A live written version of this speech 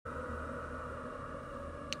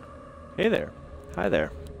Hey there. Hi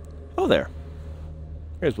there. Oh there.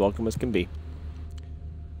 You're as welcome as can be.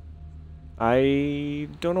 I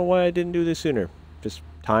don't know why I didn't do this sooner. Just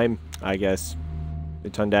time, I guess.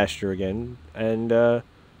 It's on Dasher again. And, I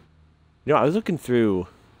was looking through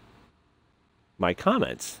my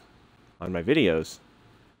comments on my videos.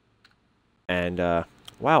 And,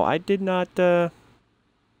 wow, I did not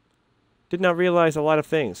realize a lot of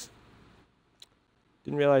things.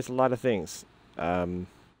 Didn't realize a lot of things.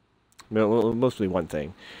 Mostly one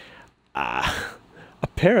thing.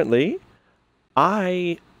 Apparently,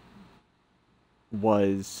 I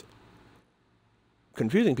was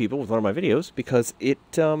confusing people with one of my videos because it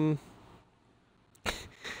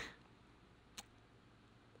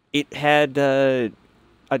it had a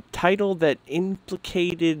title that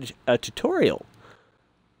implicated a tutorial,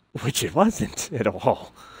 which it wasn't at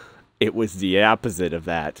all. It was the opposite of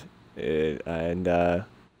that. Yeah,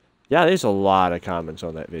 there's a lot of comments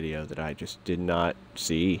on that video that I just did not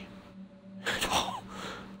see at all.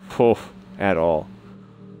 Oh, at all.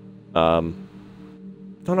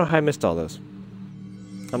 Don't know how I missed all those.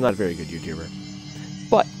 I'm not a very good YouTuber.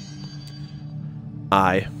 But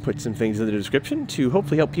I put some things in the description to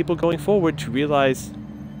hopefully help people going forward to realize,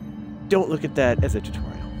 don't look at that as a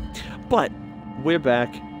tutorial. But we're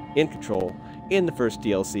back in Control in the first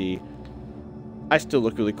DLC. I still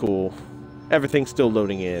look really cool. Everything's still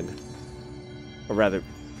loading in. Or rather,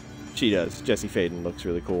 she does. Jesse Faden looks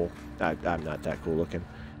really cool. I'm not that cool looking.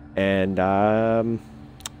 And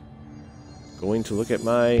going to look at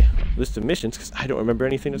my list of missions because I don't remember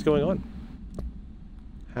anything that's going on.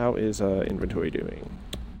 How is inventory doing?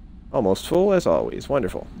 Almost full as always.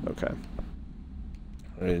 Wonderful. Okay.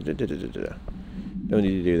 Don't need to do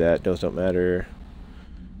that. Those don't matter.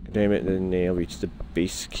 Containment and nail reach the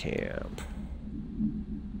base camp.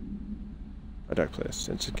 A dark place.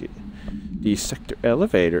 The sector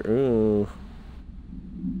elevator. Ooh.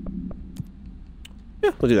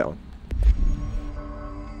 Yeah, we'll do that one.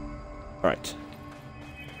 Alright.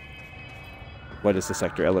 What is the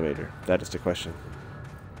sector elevator? That is the question.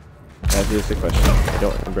 That is the question. I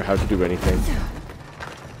don't remember how to do anything.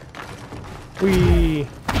 Whee!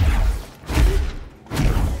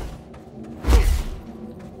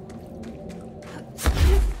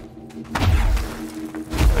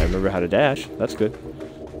 I remember how to dash. That's good.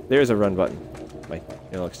 There's a run button. My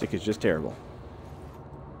analog stick is just terrible.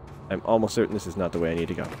 I'm almost certain this is not the way I need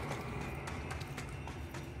to go.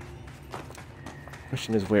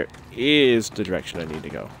 Question is, where is the direction I need to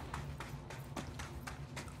go?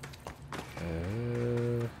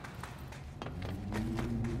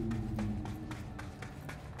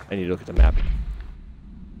 I need to look at the map.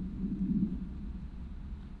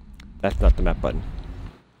 That's not the map button.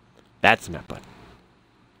 That's the map button.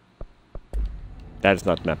 That is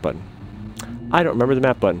not the map button. I don't remember the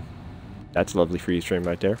map button. That's a lovely freeze frame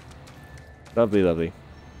right there. Lovely, lovely.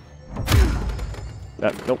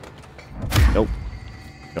 Nope. Nope.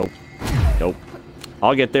 Nope. Nope.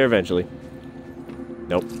 I'll get there eventually.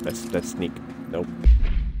 Nope. That's sneak. Nope.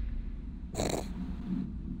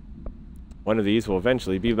 One of these will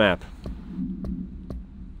eventually be a map.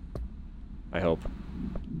 I hope.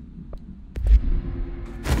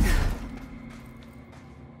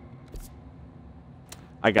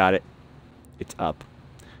 I got it. It's up.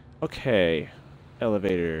 Okay.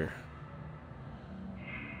 Elevator.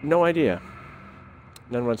 No idea.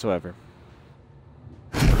 None whatsoever.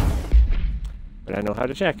 But I know how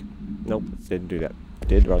to check. Nope, didn't do that.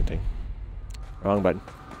 Did wrong thing. Wrong button.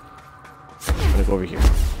 I'm gonna go over here.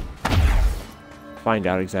 Find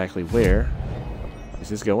out exactly where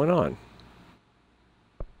this is going on.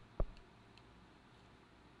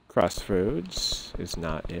 Crossroads is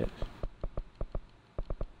not it.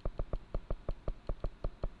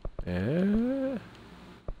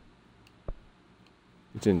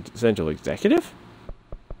 It's in Central Executive?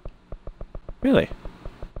 Really?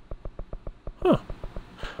 Huh.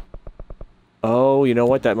 Oh, you know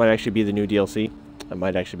what? That might actually be the new DLC. That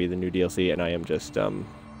might actually be the new DLC, and I am just a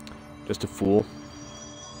fool.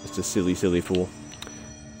 Just a silly, silly fool.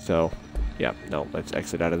 So, yeah, no, let's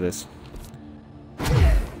exit out of this.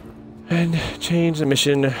 And change the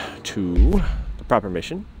mission to the proper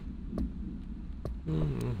mission.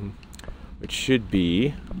 Which should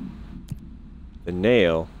be the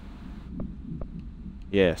nail.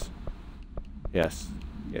 Yes. Yes.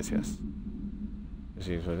 Yes, yes.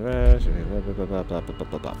 Okay.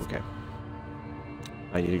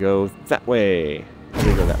 I need to go that way. I need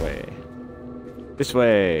to go that way. This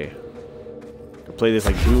way. Go play this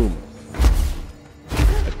like Doom.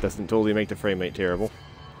 That doesn't totally make the frame rate terrible.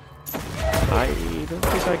 I don't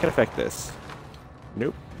think I can affect this.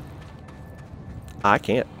 Nope. I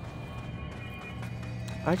can't.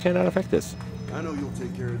 I cannot affect this. I know you'll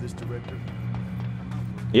take care of this, Director.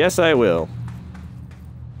 Yes, I will.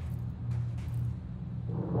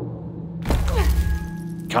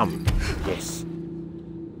 Come. Yes.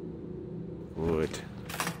 Good.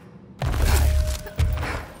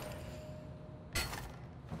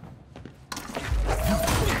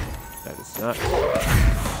 That is not.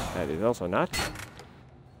 That is also not.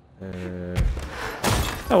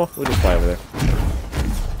 Oh well, we'll just fly over there.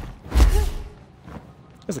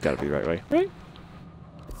 This has got to be the right way, right?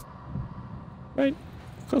 Right.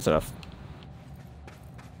 Close enough.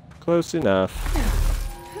 Close enough.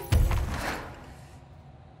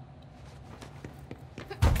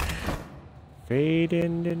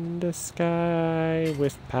 Fading in the sky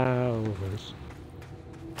with powers.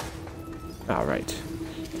 Alright.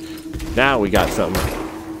 Now we got something.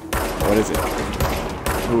 What is it?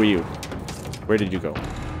 Who are you? Where did you go?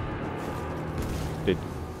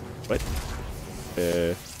 What?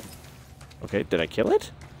 Okay, did I kill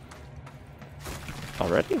it?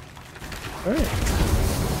 Already? Alright.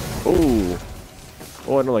 Oh.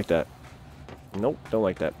 Oh, I don't like that. Nope, don't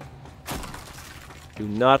like that. Do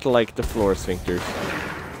not like the floor sphincters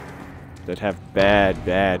that have bad,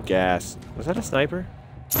 bad gas. Was that a sniper?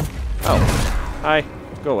 Oh. Hi.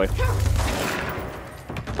 Go away.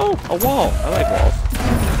 Oh, a wall. I like walls.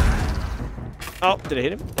 Oh, did I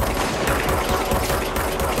hit him?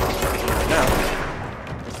 No.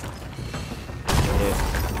 Yes.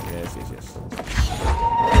 Yes, yes, yes.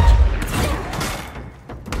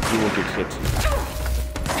 You will get hit.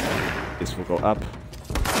 This will go up.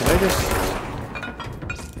 Can I just...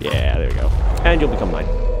 Yeah, there we go. And you'll become mine.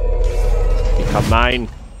 Become mine.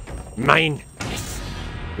 Mine! Yes.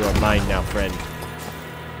 You are mine now, friend.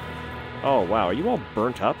 Oh, wow. Are you all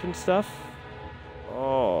burnt up and stuff?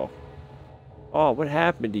 Oh. Oh, what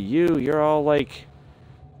happened to you? You're all, like,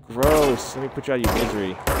 gross. Let me put you out of your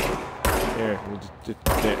misery. Here, just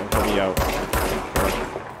help me out.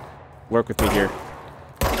 Work with me here.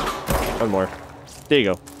 One more. There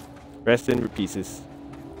you go. Rest in pieces.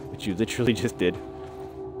 Which you literally just did.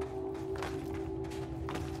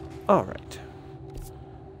 Alright.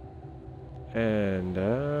 And,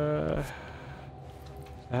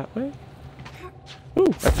 that way?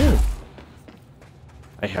 Ooh, that's it.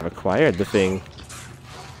 I have acquired the thing.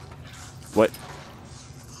 What?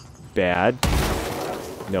 Bad?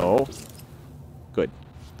 No? Good.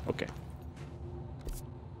 Okay.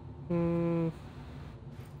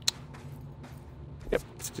 Yep,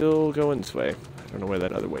 still going this way. I don't know where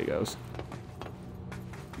that other way goes.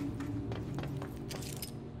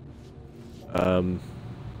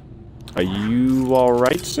 Are you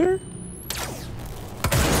alright, sir?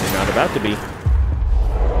 You're not about to be.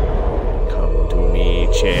 Come to me,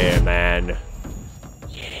 chairman.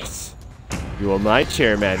 Yes. You are my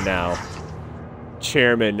chairman now.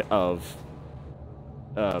 Chairman of...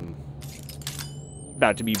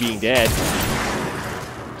 about to be being dead.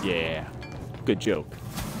 Yeah. Good joke.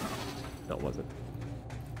 No, it wasn't.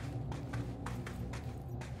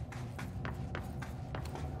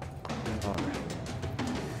 Alright.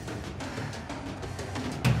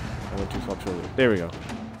 I went too far through. There we go.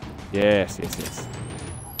 Yes, yes, yes.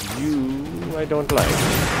 You, I don't like.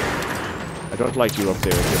 I don't like you up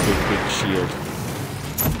there with your big, big shield.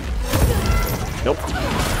 Nope.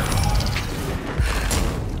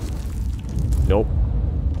 Nope.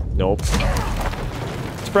 Nope.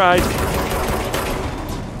 Surprise!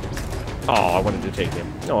 Oh, I wanted to take him.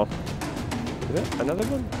 Oh. Is that another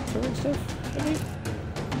one? Throwing stuff at me?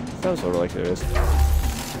 Sounds sort of like there is.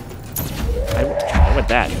 I want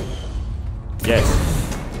that. Yes.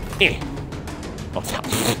 Eh. Oh,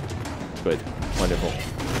 good. Wonderful.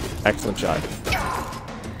 Excellent shot.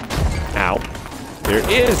 Ow. There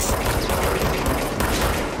is!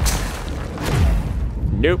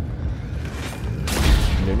 Nope.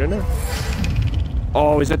 No, no, no.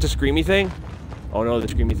 Oh, is that the screamy thing? Oh no, the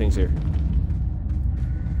screamy thing's here.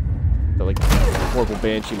 The, like, horrible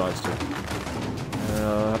banshee monster.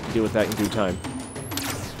 I'll have to deal with that in due time.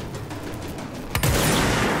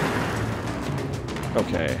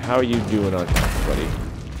 Okay, how are you doing on that, buddy?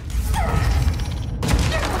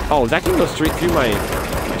 Oh, that can go straight through my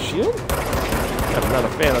shield? I'm not a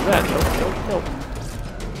fan of that. Nope, nope, nope.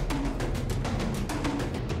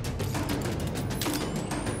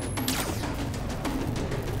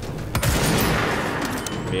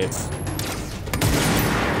 Miss.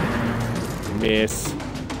 Miss.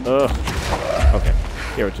 Ugh. Okay.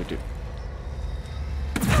 Here, what you do.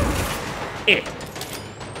 Eh.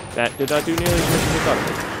 That did not do nearly as much as I thought it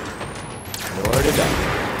would. Nor did that.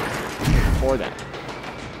 Or that.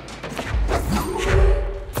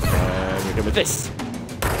 And we're good with this.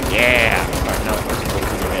 Yeah! Alright, now it's supposed to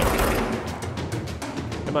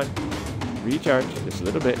Come on. Recharge. Just a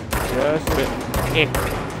little bit. Just a bit.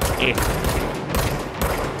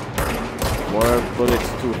 More bullets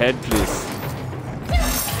to head, please.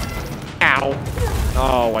 Ow.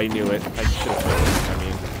 Oh, I knew it. I should have known it.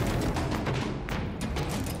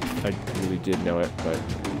 I mean, I really did know it, but...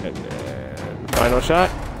 And then... Final shot.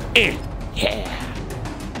 Yeah.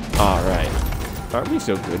 Alright. Aren't we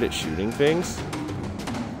so good at shooting things?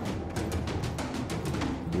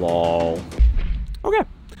 Lol. Okay.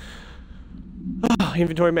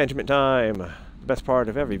 Inventory management time. The best part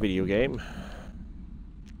of every video game.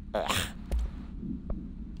 Ugh.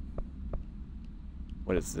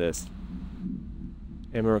 What is this?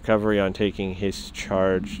 Ammo recovery on taking his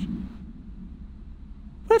charged.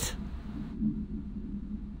 What?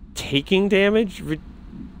 Taking damage?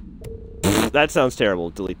 That sounds terrible.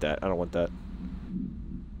 Delete that. I don't want that.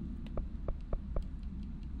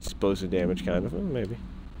 Explosive damage, kind of. Maybe.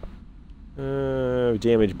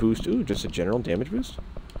 Damage boost. Ooh, just a general damage boost.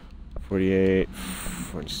 48,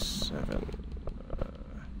 47.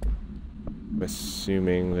 I'm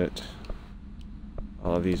assuming that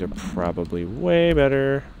all of these are probably way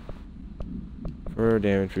better for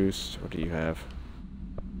damage boost. What do you have?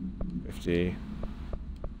 50.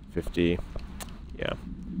 50. Yeah.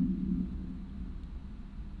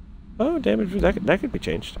 Oh, damage boost. That could be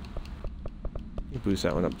changed. You boost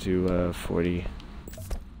that one up to 40.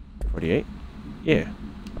 48? Yeah.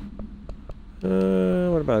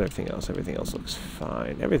 What about everything else? Everything else looks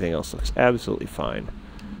fine. Everything else looks absolutely fine.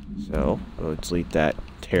 So, we'll delete that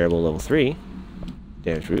terrible level 3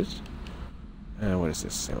 damage boost. What is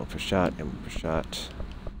this? Ammo per shot, ammo per shot.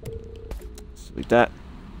 Let's delete that.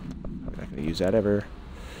 I'm not going to use that ever.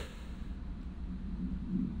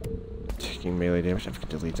 Taking melee damage, I can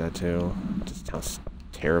delete that too. It just sounds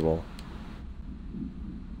terrible.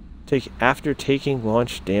 After taking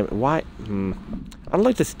launch damage. Why? I don't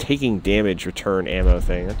like this taking damage return ammo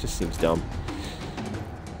thing. That just seems dumb.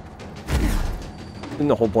 Isn't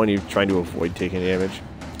the whole point of you trying to avoid taking damage?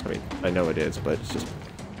 I mean, I know it is, but it's just...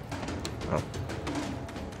 Oh.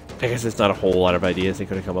 I guess it's not a whole lot of ideas they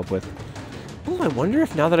could have come up with. Oh, I wonder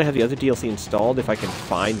if now that I have the other DLC installed, if I can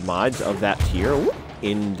find mods of that tier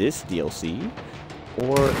in this DLC.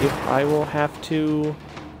 Or if I will have to...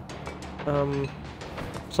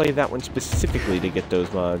 play that one specifically to get those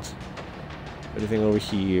mods. Anything over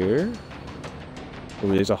here? Oh,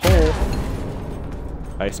 there's a hole.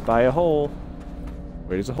 I spy a hole.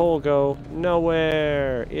 Where does the hole go?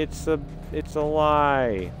 Nowhere. It's a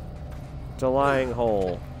lie. It's a lying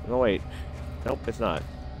hole. No, wait. Nope, it's not.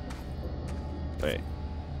 Wait.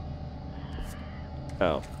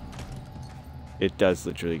 Oh. It does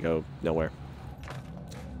literally go nowhere.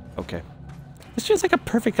 Okay. This feels like a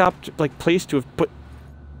perfect place to have put.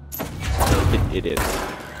 It is.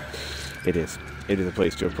 It is. It is a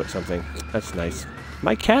place to have put something. That's nice.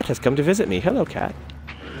 My cat has come to visit me. Hello, cat.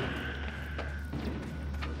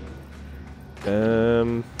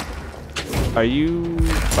 Are you...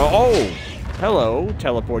 Oh! Hello,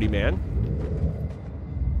 teleporty man.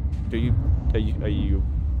 Are you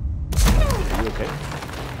okay?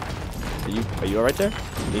 Are you alright there?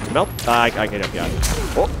 Need some help? I can help you out.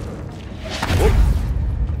 Oh! Oh!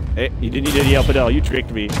 Hey, you didn't need any help at all. You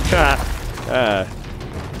tricked me.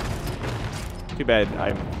 Too bad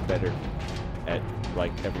I'm better at,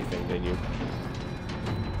 like, everything than you.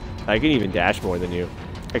 I can even dash more than you.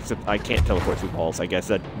 Except I can't teleport through walls. I guess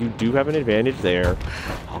that you do have an advantage there.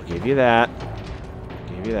 I'll give you that.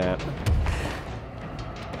 I'll give you that.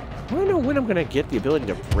 I don't know when I'm going to get the ability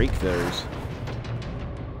to break those.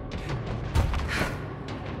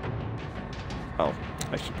 Oh,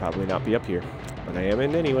 I should probably not be up here. But I am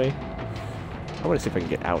in anyway. I want to see if I can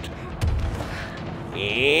get out.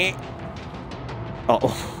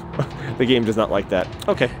 Oh, the game does not like that.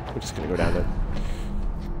 Okay, we're just going to go down there.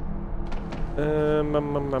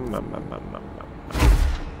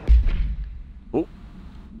 Oh.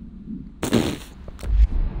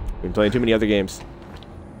 Been playing too many other games.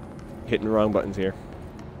 Hitting the wrong buttons here.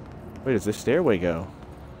 Where does this stairway go?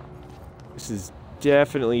 This is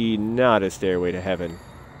definitely not a stairway to heaven.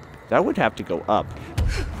 That would have to go up.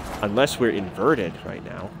 Unless we're inverted right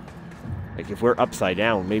now. Like, if we're upside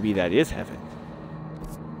down, maybe that is heaven.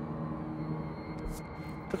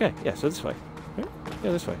 Okay, yeah, so this way. Right?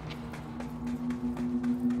 Yeah, this way.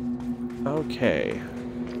 Okay.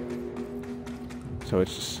 So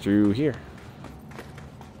it's just through here.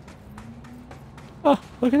 Oh,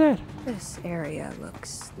 look at that. This area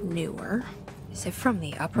looks newer. Is it from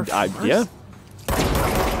the upper floors? Yeah.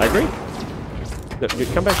 I agree. No,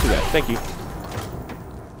 come back to that. Thank you.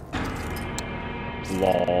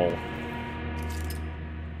 Lol.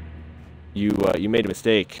 You made a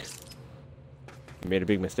mistake. You made a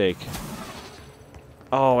big mistake.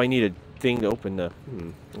 Oh, I need a thing to open the...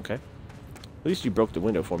 okay. At least you broke the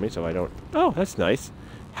window for me, so I don't... Oh, that's nice.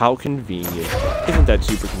 How convenient. Isn't that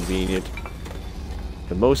super convenient?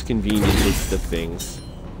 The most convenient list of things.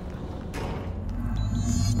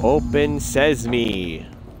 Open sesame.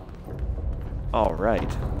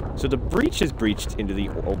 Alright. So the breach has breached into the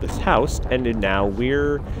oldest house, and then now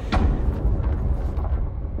we're...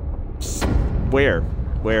 Where?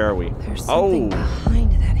 Where are we? There's something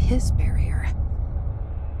behind that his barrier.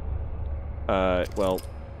 Well,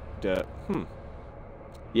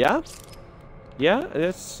 yeah? Yeah,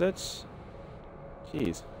 that's...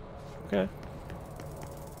 Jeez. Okay.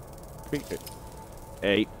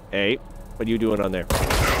 Hey, what are you doing on there?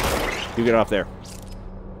 You get off there.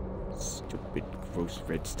 Stupid, gross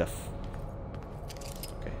red stuff.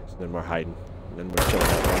 Okay, so then we're hiding. And then we're chilling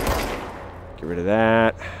out there. Get rid of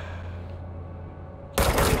that.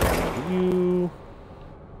 Get rid of you.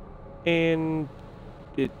 And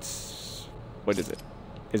it's... What is it?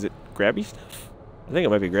 Is it grabby stuff? I think it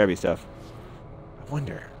might be grabby stuff. I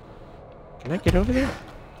wonder. Can I get over there?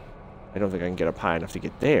 I don't think I can get up high enough to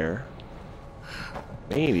get there.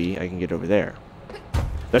 Maybe I can get over there.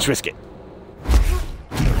 Let's risk it.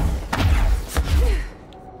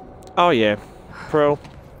 Oh yeah. Pro.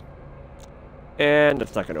 And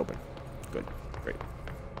it's not gonna open. Good. Great.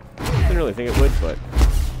 Didn't really think it would, but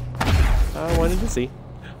I wanted to see.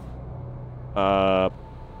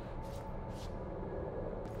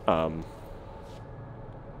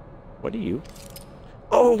 What are you?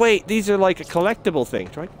 Oh, wait, these are like a collectible thing.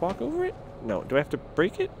 Do I walk over it? No. Do I have to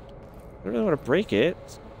break it? I don't really want to break it.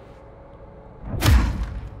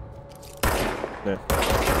 Nah.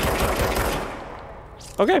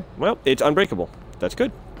 Okay, well, it's unbreakable. That's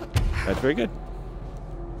good. That's very good.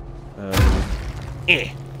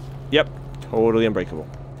 Yep, totally unbreakable.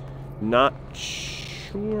 Not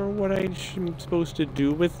sure what I'm supposed to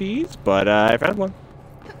do with these, but I found one.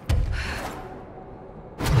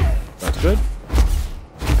 That's good.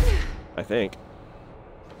 I think.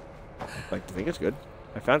 I'd like to think it's good.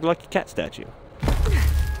 I found a lucky cat statue.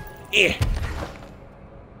 The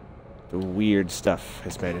weird stuff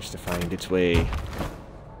has managed to find its way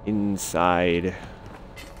inside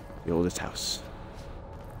the oldest house.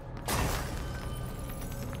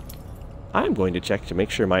 I'm going to check to make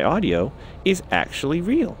sure my audio is actually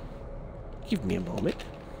real. Give me a moment.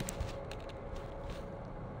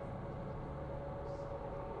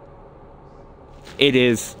 It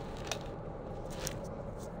is.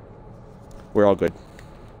 We're all good.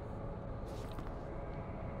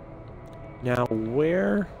 Now,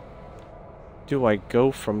 where do I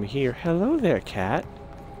go from here? Hello there, cat.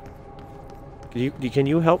 Can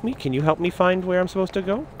you help me? Can you help me find where I'm supposed to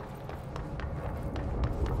go?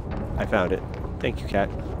 I found it. Thank you, cat.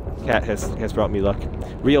 Cat has brought me luck.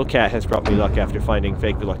 Real cat has brought me luck after finding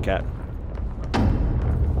fake luck cat.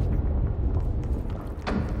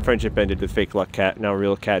 Friendship ended with fake luck cat. Now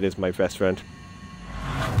real cat is my best friend.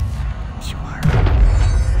 Yes, you are.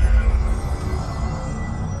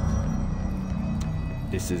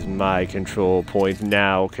 This is my control point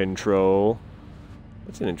now, control.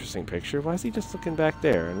 That's an interesting picture. Why is he just looking back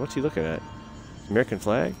there? And what's he looking at? American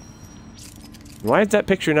flag? Why is that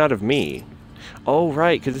picture not of me? Oh,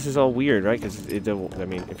 right, because this is all weird, right? Because, I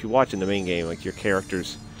mean, if you watch in the main game, like, your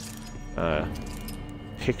character's the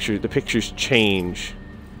pictures change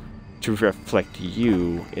to reflect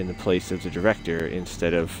you in the place of the director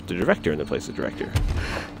instead of the director in the place of the director.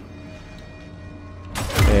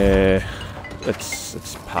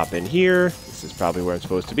 Let's pop in here. This is probably where I'm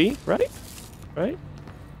supposed to be, right? Right?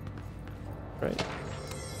 Right.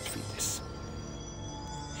 Let's read this.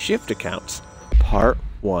 Shift accounts. Part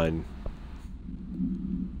 1.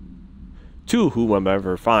 To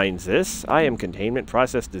whomever finds this, I am Containment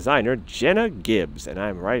Process Designer Jenna Gibbs, and I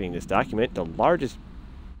am writing this to document the largest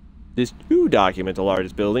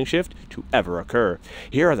building shift to ever occur.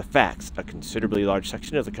 Here are the facts. A considerably large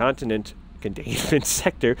section of the containment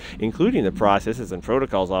sector, including the processes and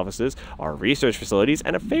protocols offices, our research facilities,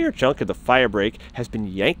 and a fair chunk of the fire break has been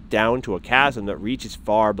yanked down to a chasm that reaches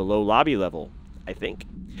far below lobby level, I think.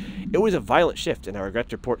 It was a violent shift, and I regret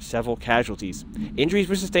to report several casualties. Injuries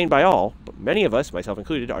were sustained by all, but many of us, myself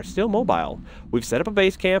included, are still mobile. We've set up a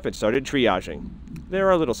base camp and started triaging. There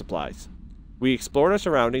are little supplies. We explored our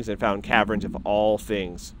surroundings and found caverns of all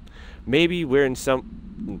things. Maybe we're in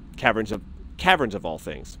some... caverns of all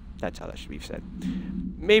things. That's how that should be said.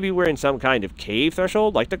 Maybe we're in some kind of cave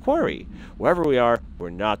threshold, like the quarry. Wherever we are, we're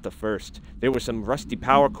not the first. There were some rusty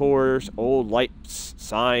power cores, old lights,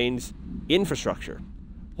 signs, infrastructure.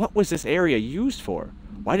 What was this area used for?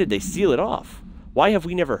 Why did they seal it off? Why have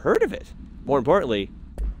we never heard of it? More importantly,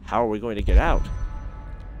 how are we going to get out?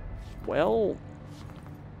 Well,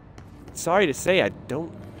 sorry to say, I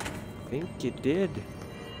don't think it did.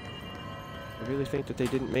 I really think that they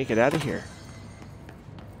didn't make it out of here.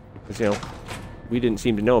 Because, you know, we didn't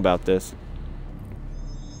seem to know about this.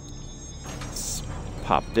 Let's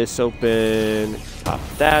pop this open. Pop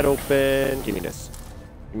that open. Give me this.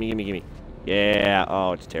 Gimme. Yeah.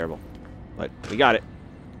 Oh, it's terrible. But we got it.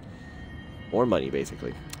 More money,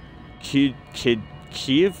 basically. Kiev?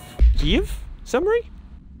 Summary?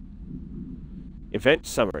 Event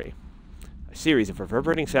summary. A series of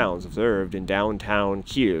reverberating sounds observed in downtown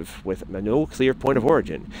Kiev with no clear point of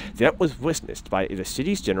origin. That was witnessed by the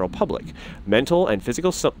city's general public. Mental and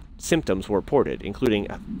physical symptoms were reported, including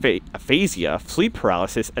aphasia, sleep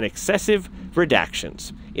paralysis, and excessive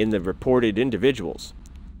redactions in the reported individuals.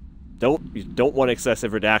 You don't want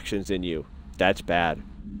excessive redactions in you. That's bad.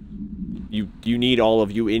 You need all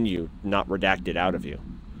of you in you, not redacted out of you.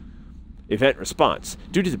 Event response.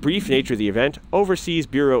 Due to the brief nature of the event, Overseas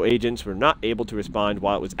Bureau agents were not able to respond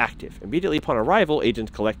while it was active. Immediately upon arrival,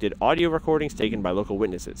 agents collected audio recordings taken by local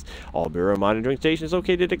witnesses. All Bureau monitoring stations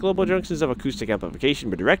located at global junctions of acoustic amplification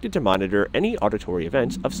were directed to monitor any auditory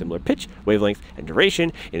events of similar pitch, wavelength, and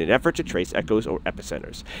duration in an effort to trace echoes or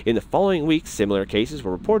epicenters. In the following weeks, similar cases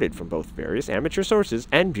were reported from both various amateur sources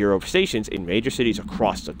and Bureau stations in major cities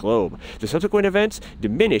across the globe. The subsequent events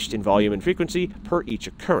diminished in volume and frequency per each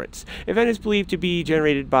occurrence. Event is believed to be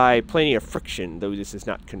generated by planar friction, though this is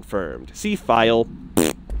not confirmed. See file.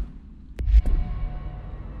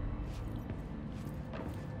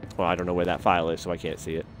 Well, I don't know where that file is, so I can't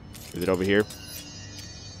see it. Is it over here?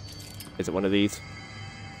 Is it one of these?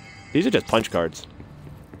 These are just punch cards.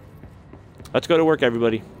 Let's go to work,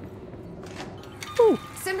 everybody. Woo.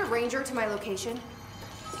 Send a ranger to my location.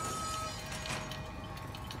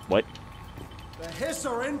 What? The Hiss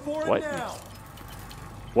are in for What? it now.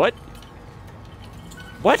 What?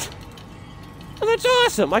 What? Oh, that's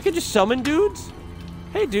awesome. I could just summon dudes.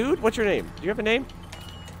 Hey, dude, what's your name? Do you have a name?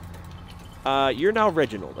 You're now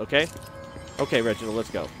Reginald, okay? Okay, Reginald,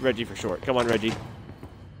 let's go. Reggie for short. Come on, Reggie.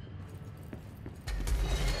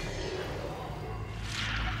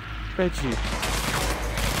 Reggie. You've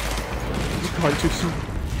gone too soon.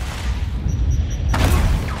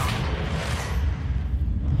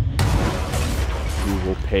 You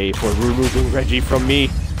will pay for removing Reggie from me.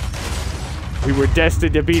 We were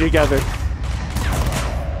destined to be together.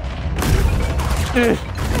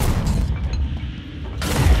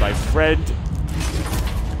 My friend.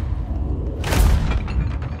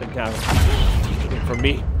 And now, taking it from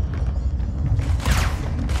me.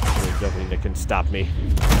 There's nothing that can stop me.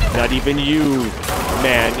 Not even you,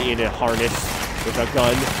 man in a harness with a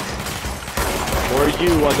gun. Or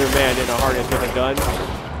you, other man in a harness with a gun.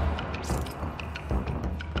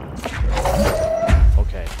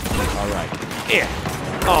 Okay, alright. Yeah.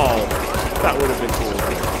 Oh, that would have been cool.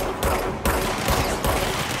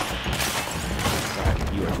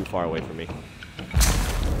 Alright, you are too far away from me.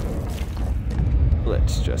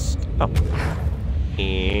 Let's just up.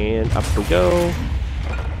 And up we go.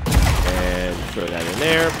 And throw that in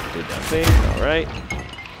there. Did that thing. Alright.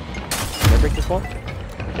 Can I break this wall? No.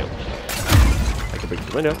 I can break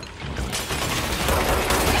the window.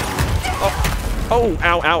 Oh! Oh!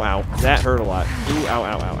 Ow, ow, ow. That hurt a lot. Ooh, ow,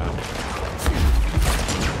 ow, ow, ow.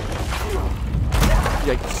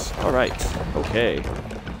 Yikes. Alright. Okay.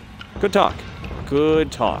 Good talk.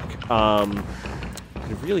 Good talk.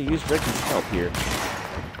 Could really use Reggie's help here.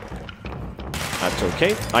 That's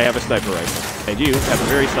okay. I have a sniper rifle. And you have a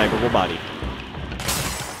very sniperable body.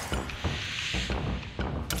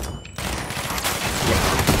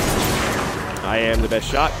 I am the best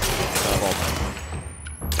shot of all time.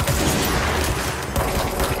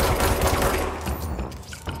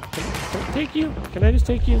 Can I take you? Can I just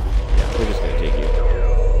take you? Yeah, we're just gonna take you.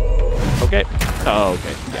 Okay. Oh,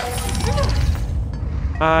 okay. Yeah.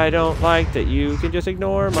 I don't like that you can just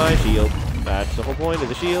ignore my shield. That's the whole point of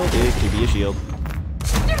the shield, is to be a shield.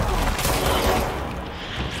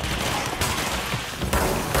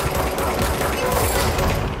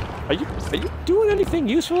 Are you doing anything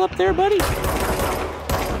useful up there, buddy?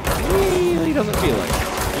 Really doesn't feel like it.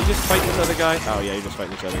 Are you just fighting this other guy? Oh yeah, you're just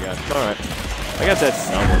fighting this other guy. Alright. I guess that's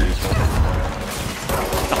somewhat useful.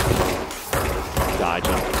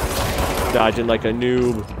 Dodging. Dodging like a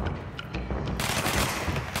noob.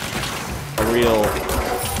 A real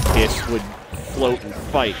Hiss would float and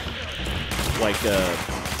fight like a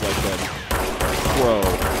pro.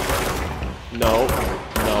 No.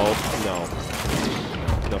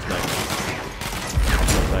 No sniping.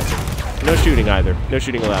 No sniping. No shooting either. No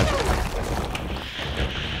shooting allowed.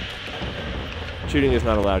 Shooting is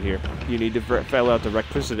not allowed here. You need to fill out the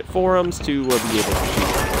requisite forums to be able to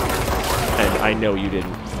shoot. And I know you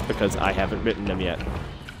didn't, because I haven't written them yet.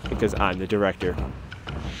 Because I'm the director.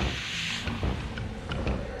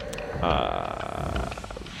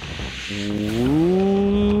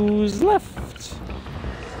 Who's left?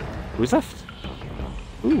 Who's left?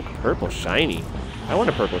 Ooh, purple shiny. I want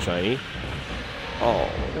a purple shiny.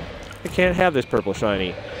 Oh, I can't have this purple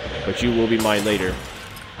shiny. But you will be mine later.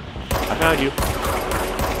 I found you.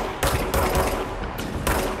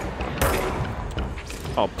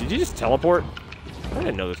 Oh, did you just teleport? I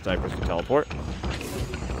didn't know the snipers could teleport.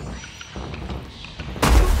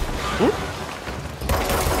 Whoop.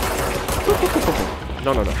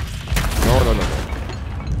 No, no, no. No, no, no, no.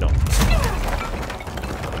 No.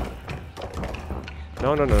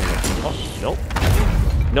 No, no, no, no. Oh, nope.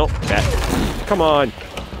 Nope, that. Come on.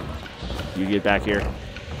 You get back here.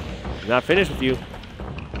 I'm not finished with you.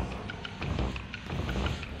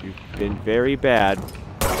 You've been very bad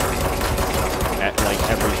at, like,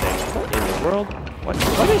 everything. What in the world? What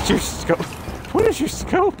is your scope? What is your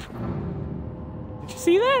scope? Did you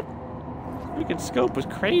see that? Freaking scope was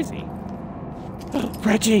crazy.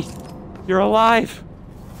 Reggie! You're alive!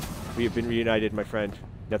 We have been reunited, my friend.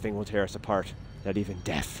 Nothing will tear us apart. Not even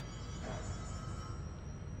death.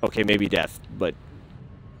 Okay, maybe death, but...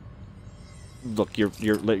 Look, you're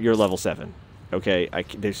level 7. Okay,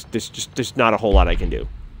 there's not a whole lot I can do.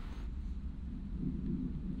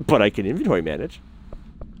 But I can inventory manage.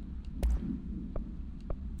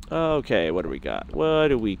 Okay, what do we got? What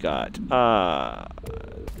do we got?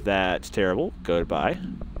 That's terrible. Goodbye.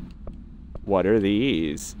 What are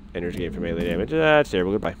these? Energy gain for melee damage. That's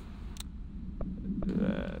terrible. Goodbye.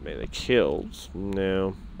 Melee kills.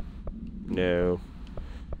 No. No.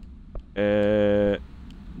 We're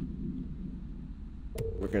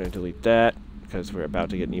gonna delete that because we're about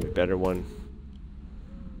to get an even better one.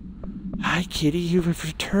 Hi, kitty. You have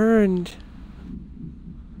returned.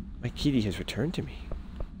 My kitty has returned to me.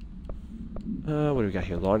 What do we got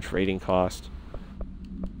here? Launch rating cost.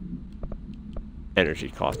 Energy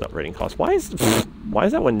cost, not rating cost. Why is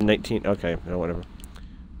that one 19? Okay, no, whatever.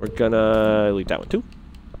 We're gonna delete that one too.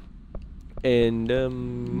 And we're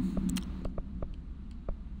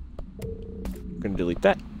gonna delete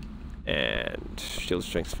that. And shield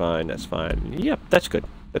strength's fine. That's fine. Yep, that's good.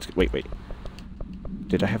 That's good. Wait.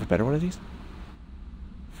 Did I have a better one of these?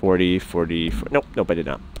 40. Nope, I did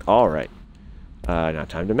not. All right. Now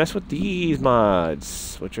time to mess with these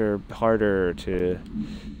mods, which are harder to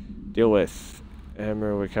deal with.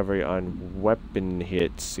 Hammer recovery on weapon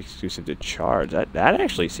hits exclusive to charge. That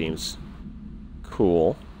actually seems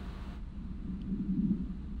cool.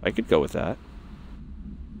 I could go with that.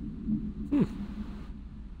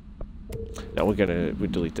 No, we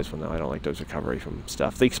delete this one though. I don't like those recovery from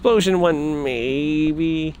stuff. The explosion one,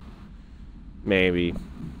 maybe.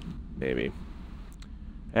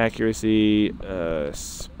 Accuracy,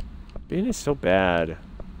 spin is so bad.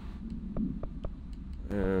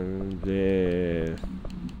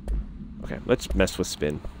 Okay, let's mess with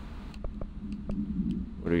spin.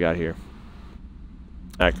 What do we got here?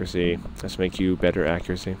 Accuracy. Let's make you better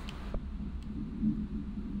accuracy.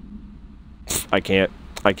 I can't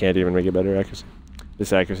even make it better accuracy.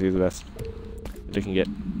 This accuracy is the best that I can get.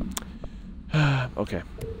 Okay,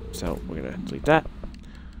 so we're gonna delete that.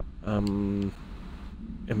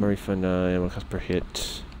 Memory fund ammo cost per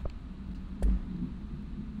hit.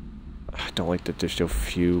 I don't like that there's so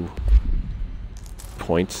few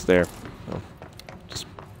points there. So just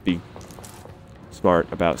be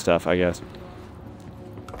smart about stuff, I guess.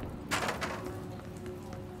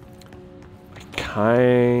 I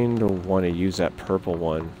kind of want to use that purple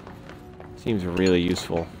one. Seems really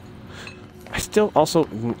useful. I still also,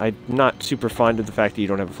 I'm not super fond of the fact that you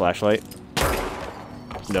don't have a flashlight.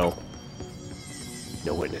 No.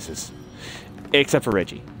 No witnesses. Except for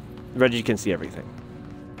Reggie. Reggie can see everything.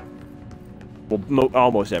 Well,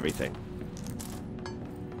 almost everything.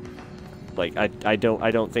 Like, I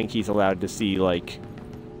don't think he's allowed to see, like,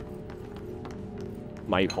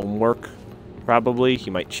 my homework, probably. He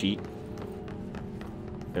might cheat.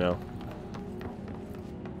 You know?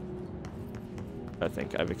 I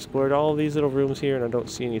think I've explored all of these little rooms here, and I don't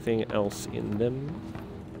see anything else in them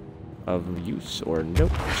of use or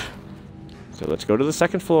note. So let's go to the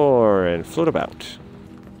second floor and float about.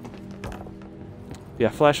 Yeah,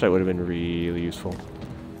 flashlight would have been really useful.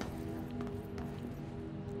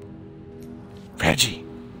 Reggie,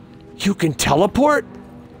 you can teleport?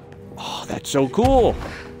 Oh, that's so cool.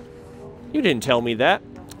 You didn't tell me that.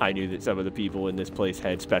 I knew that some of the people in this place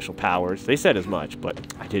had special powers. They said as much, but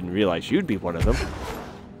I didn't realize you'd be one of them.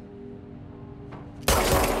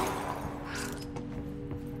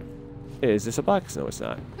 Is this a box? No, it's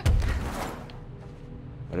not.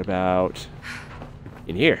 What about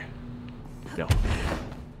in here? No.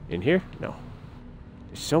 In here? No.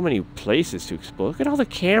 There's so many places to explore. Look at all the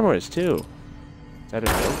cameras, too. Is that a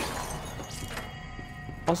note?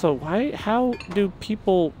 Also, how do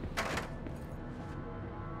people...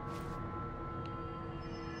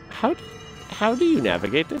 How do you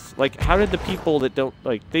navigate this? Like, how did the people that don't,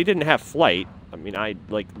 like, they didn't have flight. I mean,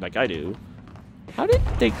 like I do. How did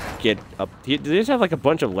they get up? Do they just have, like, a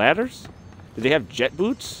bunch of ladders? Do they have jet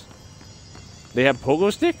boots? They have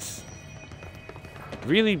pogo sticks?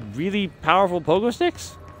 Really, really powerful pogo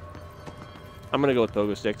sticks? I'm gonna go with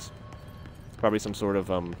pogo sticks. Probably some sort of,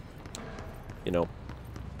 you know,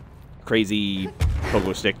 crazy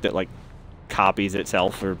pogo stick that, like, copies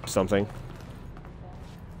itself or something.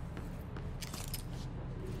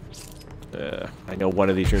 I know one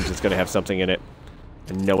of these rooms is going to have something in it.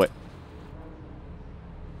 I know it.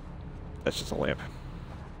 That's just a lamp.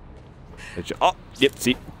 Oh, yep,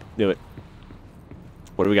 see? Knew it.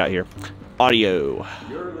 What do we got here? Audio.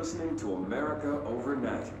 You're listening to America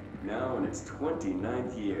Overnight, now in its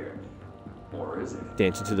 29th year. Or is it?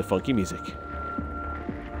 Dancing to the funky music.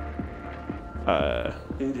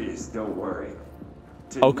 It is, don't worry.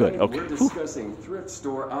 Oh, good, okay. We're discussing thrift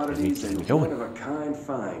store oddities and one-of-a-kind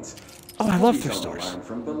finds. Oh, I love She's thrift on the stores. line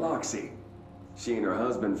from Biloxi. She and her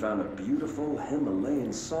husband found a beautiful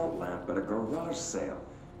Himalayan salt lamp at a garage sale.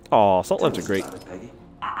 Oh, salt lamps are Tell us great. about it, Peggy.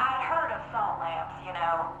 I'd heard of salt lamps, you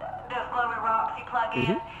know, those glowy rocks you plug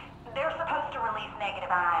in. They're supposed to release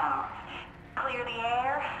negative ions. Clear the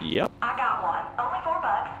air? Yep. I got one, only $4,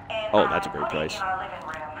 and Oh, that's a great I put it price. in our living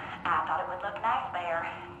room. I thought it would look nice there.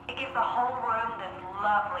 It gives the whole room this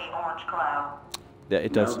lovely orange glow. Yeah,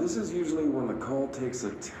 it does. Now, this is usually when the call takes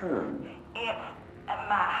a turn. It's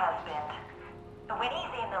my husband. When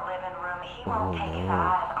he's in the living room, he won't take his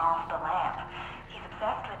eyes off the lamp. He's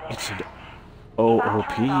obsessed with it. It's an If I OOP.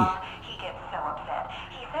 turn it off, he gets so upset.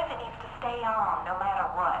 He says it needs to stay on no matter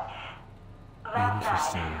what. Last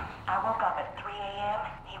Interesting. night, I woke up at 3 a.m.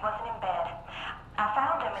 He wasn't in bed. I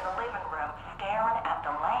found him in the living room staring at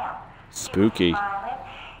the lamp. Spooky. He was smiling.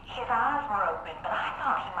 His eyes were open, but I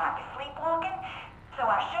thought he might be sleepwalking, so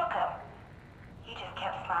I shook him. He just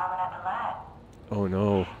kept smiling at the light. Oh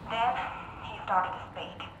no. Then he started to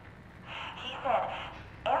speak. He said,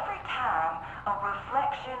 every time a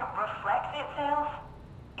reflection reflects itself,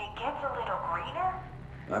 it gets a little greener.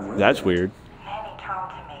 I've read That's that. weird. Then he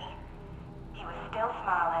turned to me. He was still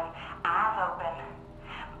smiling, eyes open.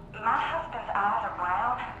 My husband's eyes are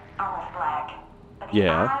brown, almost black. But the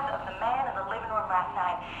Yeah. eyes of the man in the living room last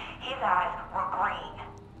night, his eyes were green.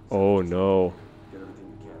 Oh no. Get everything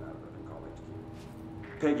you can out of it and call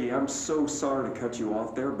HQ. Peggy, I'm so sorry to cut you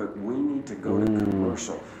off there, but we need to go to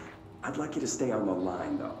commercial. I'd like you to stay on the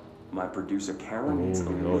line, though. My producer, Karen, needs a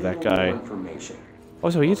no, little that guy. more information.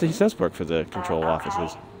 Oh, so he does work for the control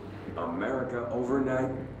offices. America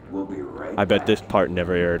Overnight will be right I bet back. this part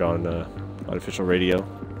never aired on official radio.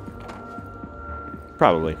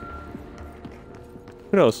 Probably.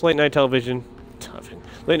 Who knows? Late night television.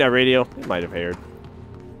 Late night radio. It might have aired.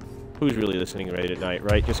 Who's really listening late at night,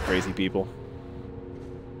 right? Just crazy people.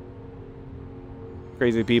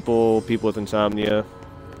 Crazy people, people with insomnia. Is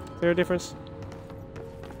there a difference?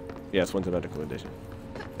 Yes, one's a medical edition.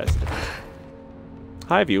 That's the difference.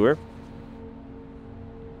 Hi, viewer.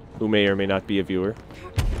 Who may or may not be a viewer.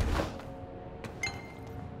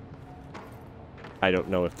 I don't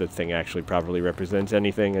know if the thing actually properly represents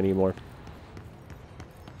anything anymore.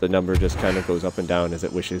 The number just kind of goes up and down as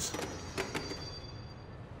it wishes.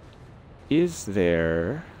 Is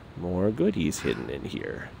there more goodies hidden in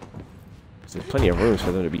here? 'Cause there's plenty of rooms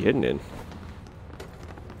for them to be hidden in.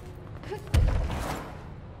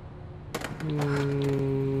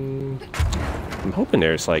 I'm hoping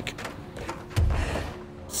there's like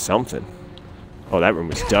something. Oh, that room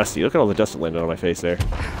was dusty. Look at all the dust that landed on my face there.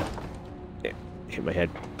 Yeah, hit my head.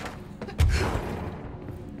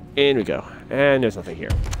 In we go. And there's nothing here.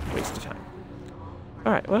 Waste of time.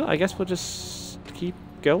 Alright, well, I guess we'll just keep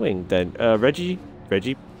going then. Reggie.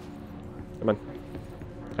 Come on.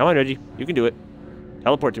 Come on, Reggie. You can do it.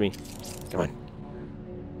 Teleport to me. Come on.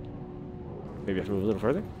 Maybe I have to move a little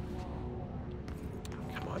further?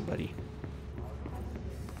 Come on, buddy.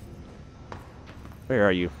 Where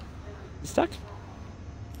are you? You stuck?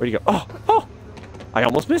 Where'd you go? Oh! Oh! I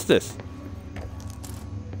almost missed this!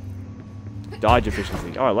 Dodge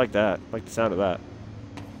efficiency. Oh, I like that. I like the sound of that.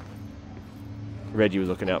 Reggie was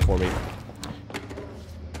looking out for me.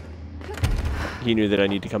 He knew that I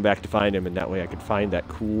need to come back to find him, and that way I could find that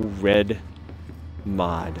cool red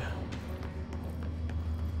mod.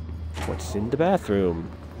 What's in the bathroom?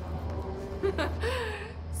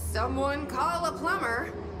 Someone call a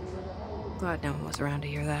plumber. Glad no one was around to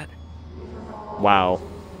hear that. Wow.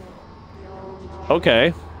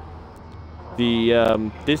 Okay.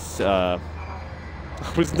 I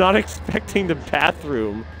was not expecting the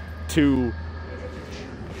bathroom to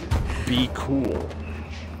be cool.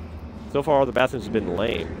 So far, all the bathrooms have been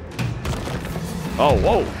lame. Oh,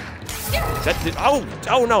 whoa.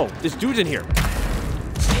 Oh no, this dude's in here.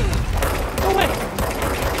 Go away.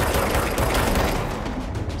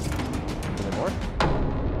 Is there more?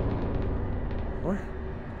 More?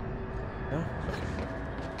 No?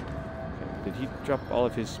 Okay. Did he drop all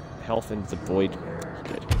of his health into the void?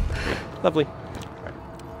 He did. Great. Lovely. Alright.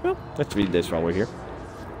 Well, let's read this while we're here.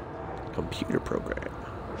 Computer program.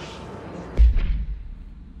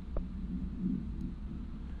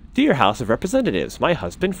 Dear House of Representatives, my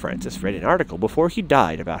husband Francis read an article before he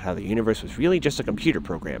died about how the universe was really just a computer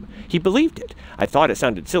program. He believed it. I thought it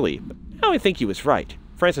sounded silly, but now I think he was right.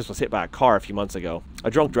 Francis was hit by a car a few months ago.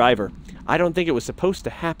 A drunk driver. I don't think it was supposed to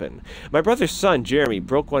happen. My brother's son, Jeremy,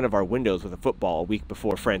 broke one of our windows with a football a week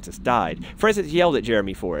before Francis died. Francis yelled at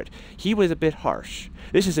Jeremy for it. He was a bit harsh.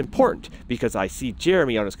 This is important because I see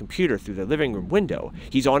Jeremy on his computer through the living room window.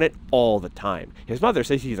 He's on it all the time. His mother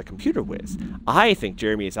says he's a computer whiz. I think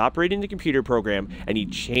Jeremy is operating the computer program and he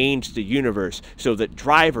changed the universe so that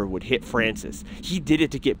Driver would hit Francis. He did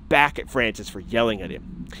it to get back at Francis for yelling at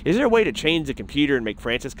him. Is there a way to change the computer and make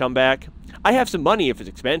Francis come back? I have some money if it's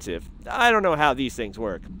expensive. I don't know how these things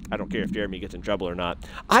work. I don't care if Jeremy gets in trouble or not.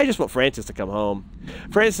 I just want Francis to come home.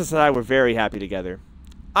 Francis and I were very happy together.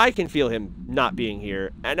 I can feel him not being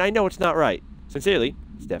here, and I know it's not right. Sincerely,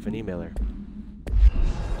 Stephanie Miller.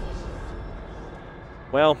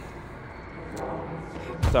 Well,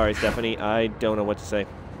 sorry, Stephanie. I don't know what to say.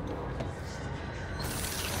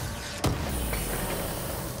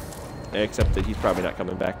 Except that he's probably not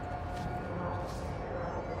coming back.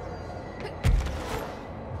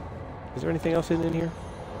 Is there anything else hidden in here?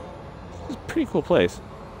 This is a pretty cool place.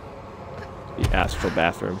 The astral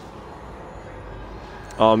bathroom.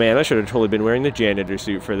 Oh man, I should have totally been wearing the janitor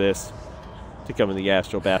suit for this. To come in the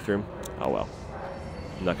astral bathroom. Oh well.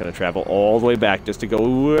 I'm not going to travel all the way back just to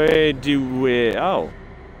go do it. Oh.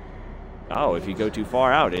 Oh, if you go too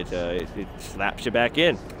far out, it slaps you back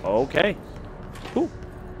in. Okay. Cool.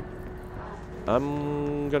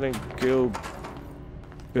 I'm going to go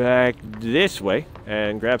back this way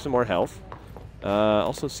and grab some more health.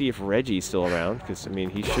 Also see if Reggie's still around, because, I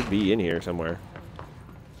mean, he should be in here somewhere.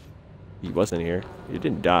 He wasn't here. He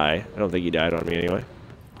didn't die. I don't think he died on me anyway.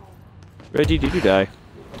 Reggie, did you die?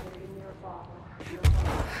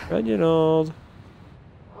 Reginald.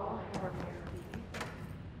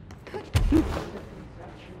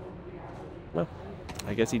 Well,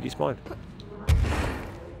 I guess he despawned.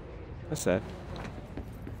 That's sad.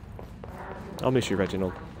 I'll miss you,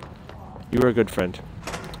 Reginald. You were a good friend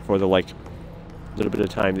for the, like, little bit of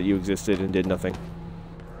time that you existed and did nothing.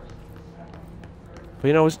 But,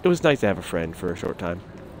 you know, it was nice to have a friend for a short time.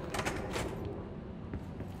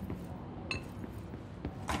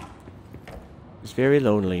 It's very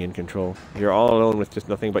lonely in Control. You're all alone with just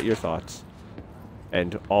nothing but your thoughts.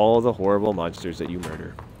 And all the horrible monsters that you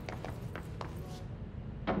murder.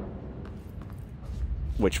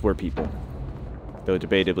 Which were people. Though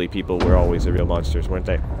debatably people were always the real monsters, weren't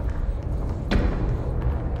they?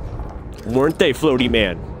 Weren't they, Floaty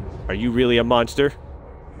Man? Are you really a monster?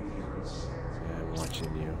 Yeah, I'm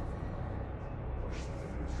watching you.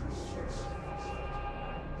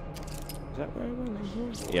 Is that where I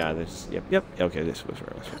was? Yeah, this... Yep. Okay, this was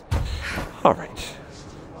where I was. Alright.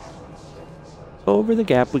 Over the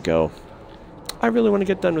gap we go. I really want to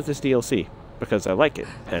get done with this DLC. Because I like it,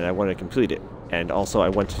 and I want to complete it. And also, I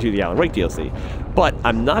want to do the Alan Wake DLC. But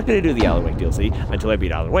I'm not going to do the Alan Wake DLC until I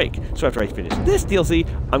beat Alan Wake. So after I finish this DLC,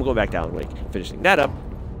 I'm going back to Alan Wake, finishing that up,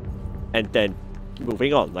 and then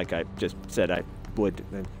moving on, like I just said I would,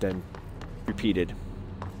 and then repeated.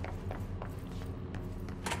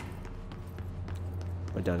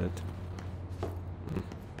 Redundant.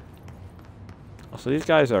 Also, these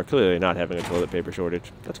guys are clearly not having a toilet paper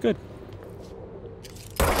shortage. That's good.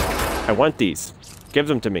 I want these. Give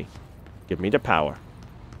them to me. Give me the power.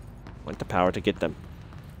 I want the power to get them.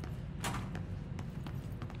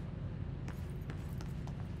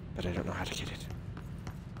 But I don't know how to get it.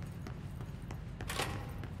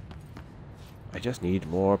 I just need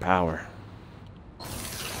more power.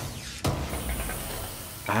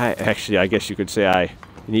 I guess you could say I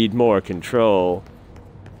need more control.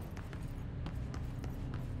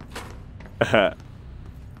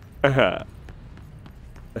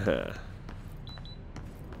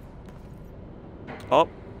 Oh,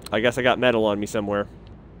 I guess I got metal on me somewhere.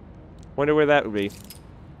 Wonder where that would be.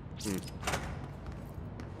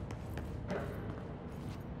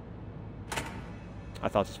 I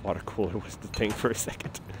thought this water cooler was the thing for a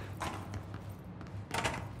second.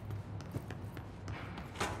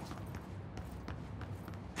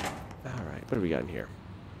 Alright, what do we got in here?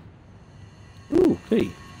 Ooh, hey.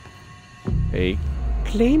 A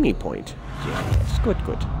claimy point. Yes, good,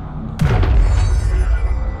 good.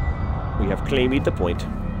 We have claimed the point.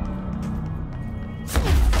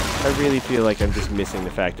 I really feel like I'm just missing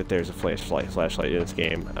the fact that there's a flashlight in this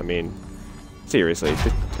game. I mean, seriously,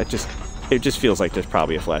 it just feels like there's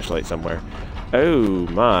probably a flashlight somewhere. Oh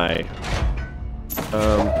my.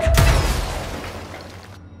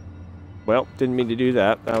 Well, didn't mean to do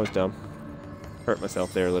that. That was dumb. Hurt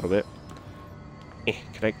myself there a little bit. Can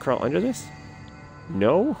I crawl under this?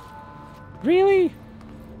 No? Really?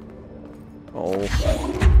 Oh.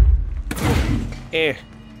 I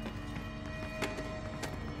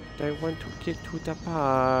want to get to the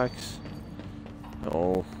box.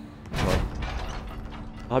 Oh. Come on.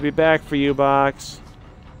 I'll be back for you, box.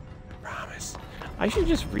 I promise. I should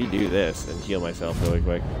just redo this and heal myself really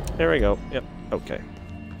quick. There we go. Yep. Okay.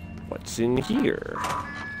 What's in here?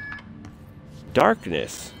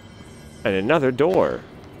 Darkness. And another door.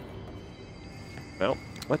 Well,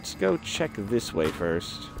 let's go check this way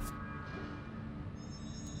first.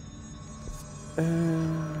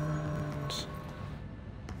 And...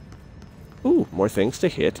 ooh, more things to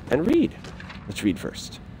hit and read. Let's read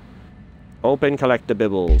first. Open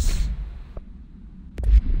collectibles.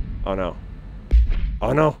 Oh no.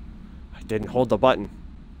 Oh no! I didn't hold the button.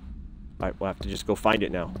 Alright, we'll have to just go find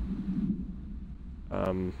it now.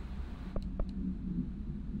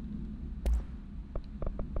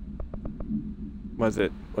 Was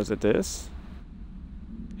it this?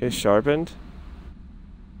 His sharpened?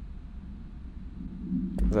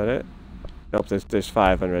 Is that it? Nope, there's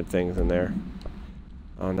 500 things in there.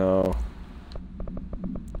 Oh no.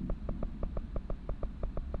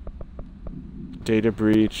 Data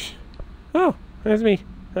breach. Oh, there's me.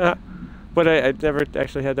 But I never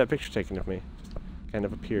actually had that picture taken of me. Just kind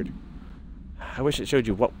of appeared. I wish it showed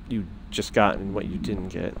you what you just got and what you didn't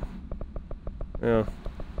get. Oh.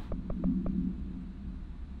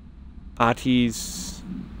 Ati's...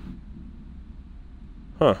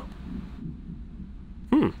 huh.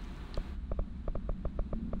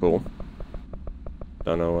 Cool.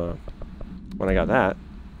 Don't know when I got that.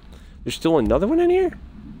 There's still another one in here?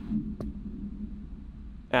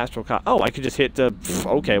 Astral Cop. Oh, I could just hit the...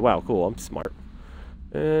 okay, wow, cool. I'm smart.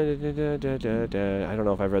 I don't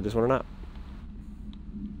know if I've read this one or not.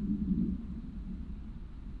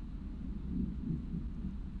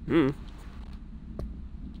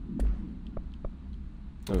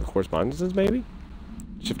 Oh, the correspondences, maybe?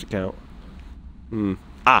 Shift account.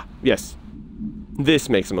 Ah, yes. This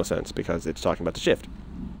makes the most sense because it's talking about the shift.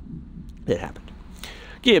 It happened.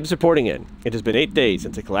 Gibbs reporting in. It has been 8 days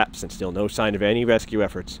since the collapse and still no sign of any rescue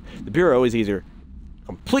efforts. The Bureau is either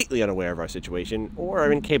completely unaware of our situation or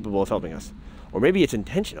are incapable of helping us. Or maybe it's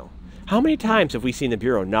intentional. How many times have we seen the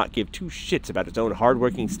Bureau not give two shits about its own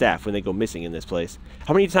hard-working staff when they go missing in this place?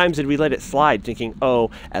 How many times did we let it slide thinking,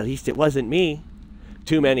 oh, at least it wasn't me?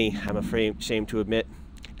 Too many, I'm ashamed to admit.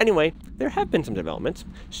 Anyway, there have been some developments.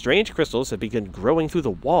 Strange crystals have begun growing through the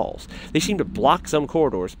walls. They seem to block some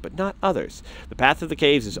corridors, but not others. The path of the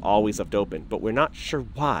caves is always left open, but we're not sure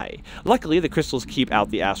why. Luckily, the crystals keep out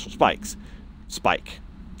the astral spike.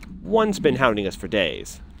 One's been hounding us for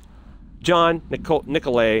days. John,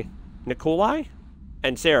 Nikolai,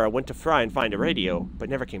 and Sarah went to try and find a radio, but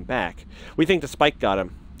never came back. We think the spike got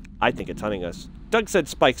him. I think it's hunting us. Doug said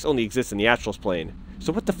spikes only exist in the astral plane.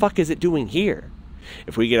 So what the fuck is it doing here?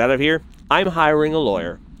 If we get out of here, I'm hiring a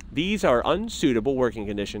lawyer. These are unsuitable working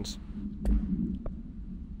conditions.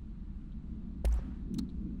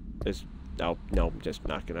 No, I'm just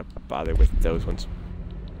not gonna bother with those ones.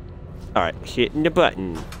 Alright, hitting the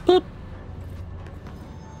button. Boop.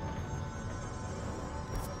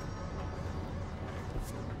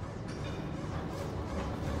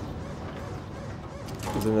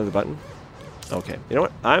 Is there another button? Okay, you know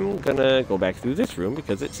what? I'm gonna go back through this room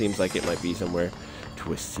because it seems like it might be somewhere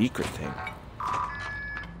to a secret thing.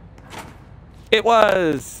 It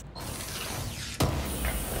was!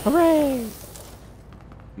 Hooray!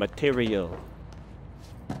 Material.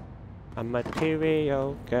 A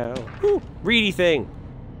material girl. Ooh, reedy thing!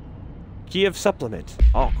 Kiev supplement.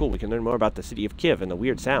 Oh, cool. We can learn more about the city of Kiev and the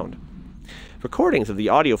weird sound. Recordings of the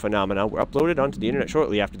audio phenomena were uploaded onto the internet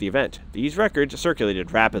shortly after the event. These records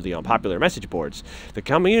circulated rapidly on popular message boards. The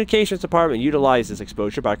communications department utilized this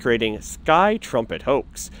exposure by creating Sky Trumpet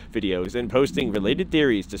hoax videos and posting related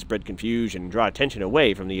theories to spread confusion and draw attention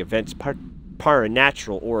away from the event's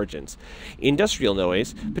paranatural origins. Industrial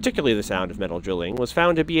noise, particularly the sound of metal drilling, was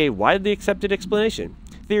found to be a widely accepted explanation.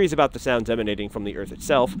 Theories about the sounds emanating from the Earth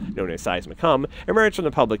itself, known as seismic hum, emerged from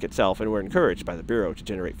the public itself and were encouraged by the Bureau to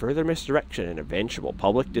generate further misdirection and eventual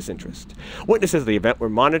public disinterest. Witnesses of the event were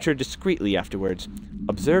monitored discreetly afterwards.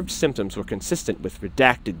 Observed symptoms were consistent with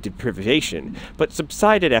redacted deprivation, but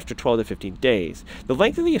subsided after 12 to 15 days. The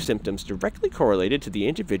length of the symptoms directly correlated to the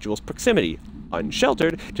individual's proximity,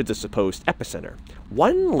 unsheltered, to the supposed epicenter.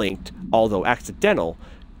 One linked, although accidental,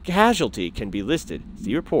 casualty can be listed.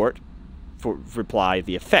 See report. For reply,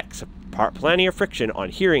 the effects of planar friction on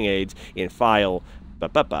hearing aids in file.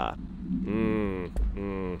 That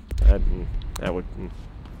would.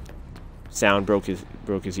 Sound broke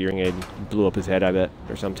his hearing aid, blew up his head, I bet,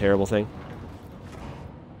 or some terrible thing.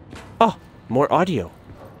 Oh, more audio.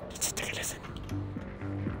 Let's take a listen.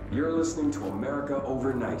 You're listening to America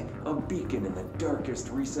Overnight, a beacon in the darkest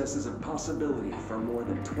recesses of possibility for more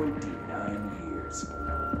than 29 years.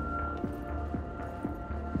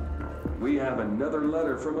 We have another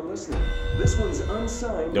letter from a listener. This one's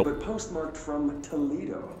unsigned, but postmarked from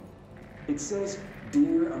Toledo. It says,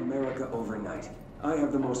 "Dear America Overnight, I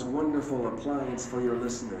have the most wonderful appliance for your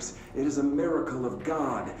listeners. It is a miracle of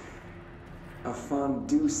God. A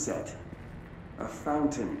fondue set. A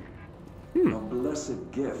fountain. A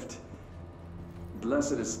blessed gift.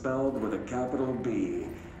 Blessed is spelled with a capital B."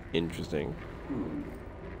 Interesting.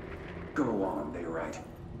 Go on, they write.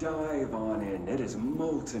 Dive on in. It is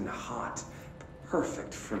molten hot.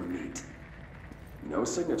 Perfect for meat. No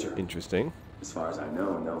signature. Interesting. As far as I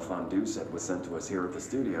know, no fondue set was sent to us here at the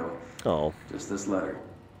studio. Oh. Just this letter.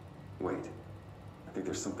 Wait. I think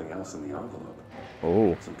there's something else in the envelope.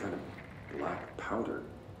 Oh. Some kind of black powder.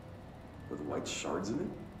 With white shards in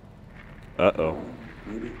it? Uh-oh.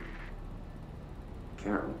 Maybe.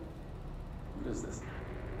 Karen? What is this?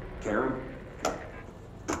 Karen?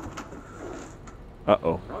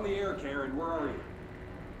 Uh-oh. We're on the air, Karen. Where are you?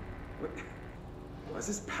 What? What's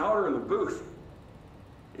this powder in the booth?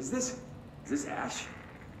 Is this ash?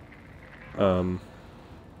 Oh,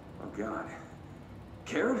 God.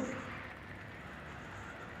 Karen?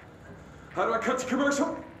 How do I cut to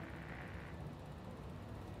commercial?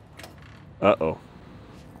 Uh-oh.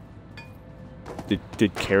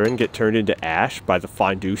 Did Karen get turned into ash by the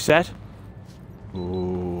fondue set?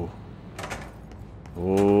 Ooh.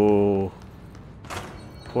 Ooh.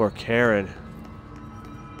 Poor Karen.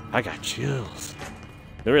 I got chills.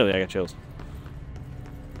 No, really, I got chills.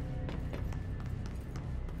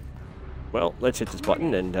 Well, let's hit this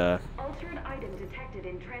button and, Altered item detected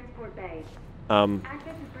in transport bay.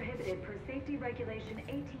 Access is prohibited per safety regulation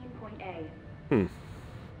 18.A.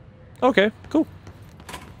 Okay, cool.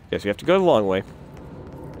 Guess we have to go the long way.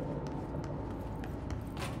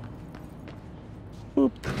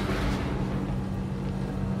 Boop.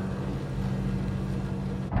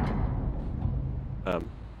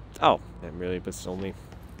 Oh, that really was only...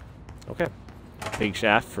 Okay. Big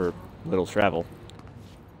shaft for little travel.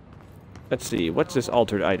 Let's see, what's this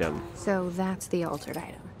altered item? So that's the altered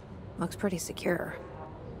item. Looks pretty secure.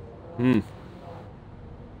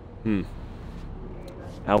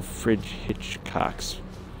 Alfred Hitchcock's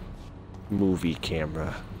movie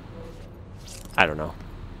camera. I don't know.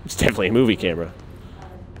 It's definitely a movie camera.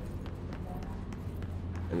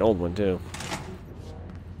 An old one, too.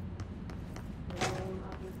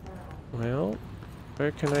 Well,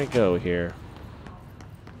 where can I go here?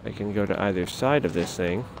 I can go to either side of this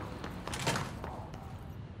thing.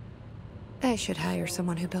 I should hire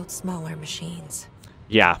someone who builds smaller machines.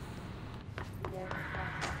 Yeah.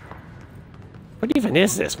 What even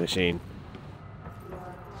is this machine?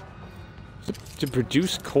 To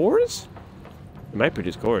produce cores? It might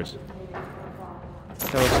produce cores.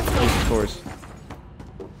 How else it produce cores?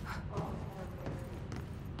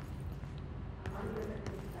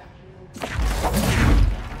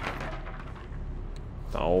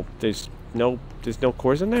 Oh, there's no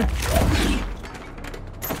cores in there?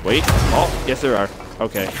 Wait. Oh, yes there are.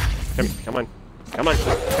 Okay. Come on. Come on.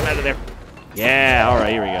 Come out of there. Yeah,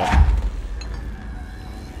 alright, here we go.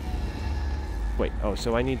 Wait, oh,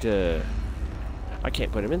 so I need to... I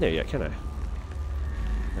can't put him in there yet, can I?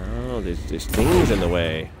 No, there's things in the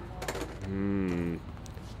way.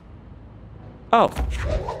 Oh!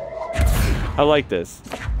 I like this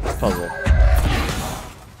puzzle.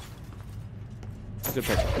 Good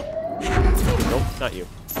puzzle. Nope, not you.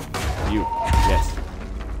 You. Yes.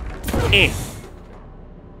 Eh.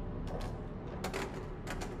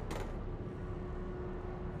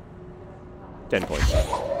 10 points.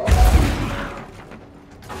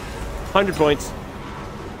 100 points.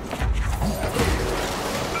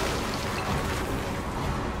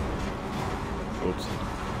 Oops.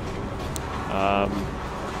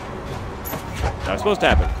 That was supposed to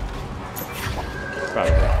happen.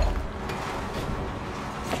 Probably.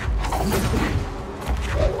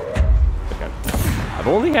 Okay. I've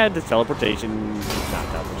only had the teleportation, not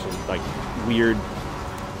teleportation, like weird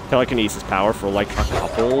telekinesis power for like a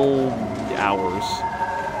couple hours.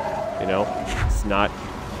 You know, it's not,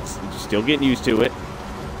 still getting used to it.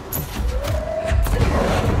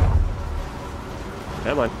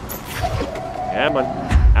 Come on. Come on.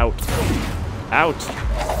 Out. Out.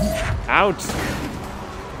 Out.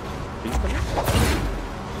 Please come out.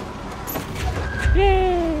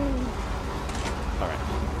 Yay! Alright.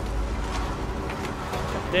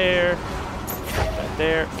 That there. That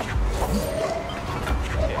there.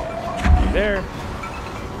 And there.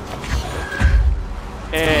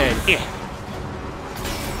 And yeah.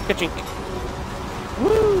 Ka-chink.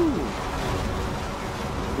 Woo!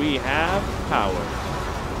 We have power.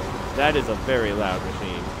 That is a very loud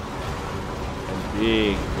machine. And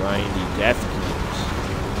big, grindy death cubes.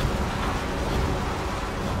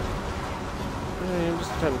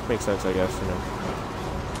 Just kind of makes sense, I guess, you know.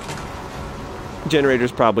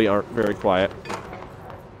 Generators probably aren't very quiet.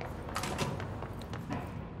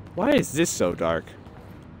 Why is this so dark?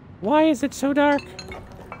 Why is it so dark?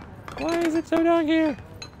 Why is it so dark here?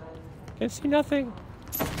 Can't see nothing.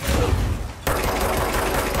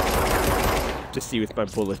 To see with my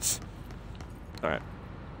bullets. Alright.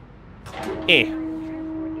 Eh.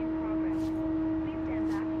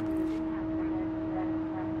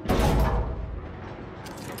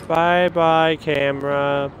 Bye-bye,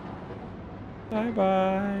 camera.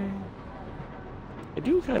 Bye-bye. I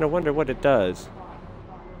do kind of wonder what it does.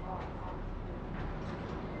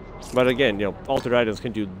 But again, you know, altered items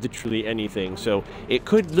can do literally anything, so it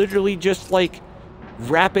could literally just, like,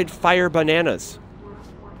 rapid fire bananas.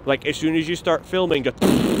 Like, as soon as you start filming, just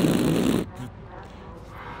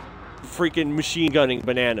freaking machine gunning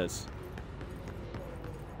bananas.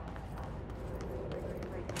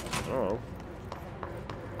 Oh.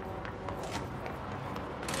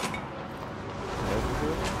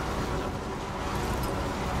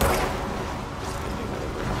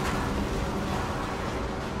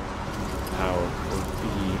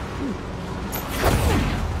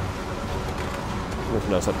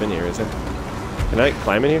 Nothing else up in here, is there? Can I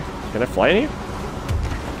climb in here? Can I fly in here?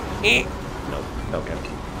 Eh. No. Okay.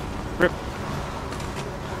 Rip.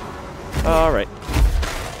 Alright.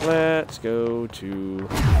 Let's go to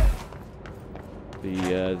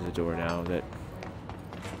the door now that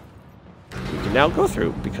we can now go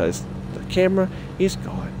through because the camera is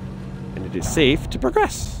gone. And it is safe to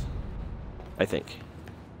progress. I think.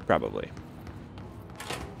 Probably.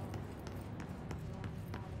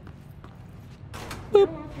 Boop.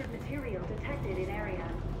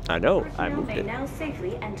 I know. I moved it. Now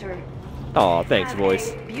safely enter. Oh, thanks,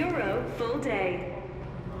 voice. Bureau full day.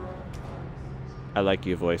 I like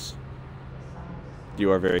you, voice.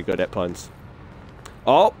 You are very good at puns.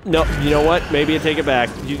 Oh no! You know what? Maybe I take it back.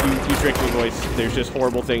 You tricked me, voice. There's just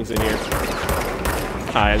horrible things in here.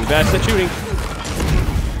 I am the best at shooting.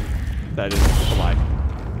 That is a lie.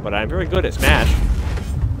 But I'm very good at Smash.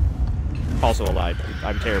 Also a lie.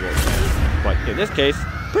 I'm terrible at Smash. But in this case,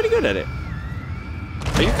 pretty good at it.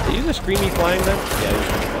 Are you the screamy flying then? Yeah, you're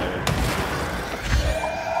screamy flying.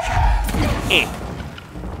 Eh.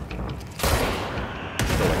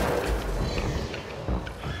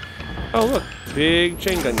 Oh look, big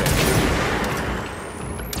chain gun there.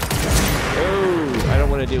 Oh, I don't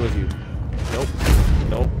want to deal with you. Nope.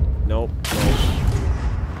 Nope. Nope. Nope.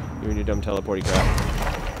 You and your dumb teleporty crap.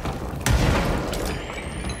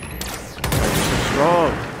 You're so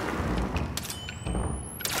strong.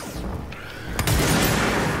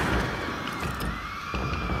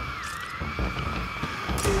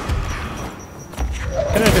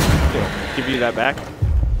 Can I just, give you that back?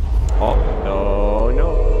 Oh, no, no.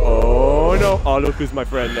 Oh, no. Oh, look who's my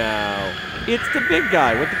friend now. It's the big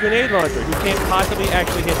guy with the grenade launcher who can't possibly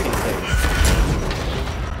actually hit these things.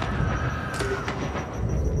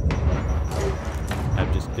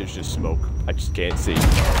 There's just smoke. I just can't see.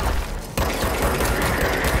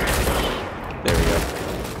 There we go.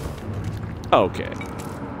 Okay.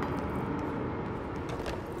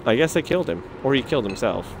 I guess I killed him. Or he killed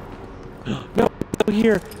himself. No!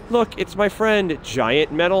 Here! Look! It's my friend!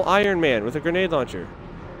 Giant metal Iron Man with a grenade launcher.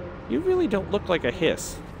 You really don't look like a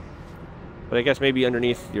hiss. But I guess maybe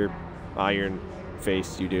underneath your iron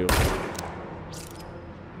face you do.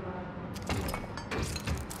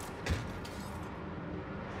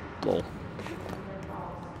 Lol.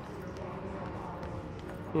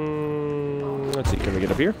 Let's see, can we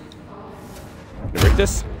get up here? Can I break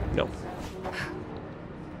this? No.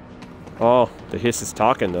 Oh, the hiss is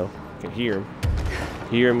talking though. I can hear him.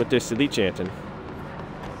 Hear him with this elite chanting.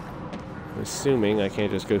 I'm assuming I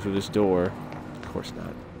can't just go through this door. Of course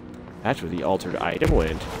not. That's where the altered item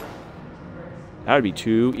went. That would be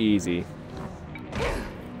too easy.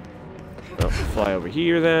 Well, fly over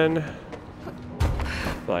here then.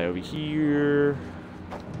 Fly over here.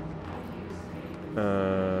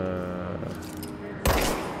 No.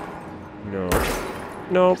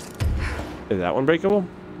 Nope. Is that one breakable?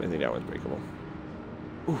 I think that one's breakable.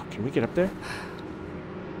 Ooh, can we get up there?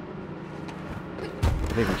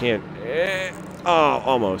 I think we can. Oh,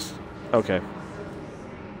 almost. Okay.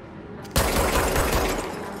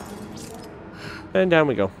 And down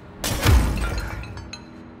we go.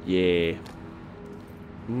 Yeah.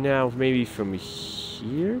 Now maybe from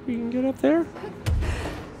here we can get up there?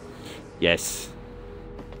 Yes.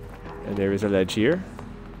 And there is a ledge here.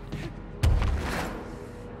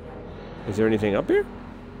 Is there anything up here?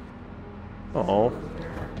 Oh,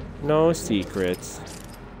 no secrets.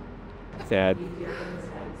 Sad.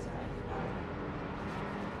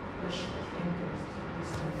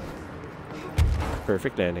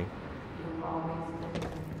 Perfect landing.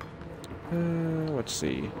 Let's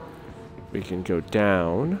see. We can go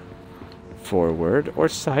down, forward, or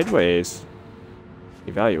sideways.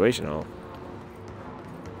 Evaluation hall.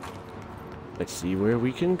 Let's see where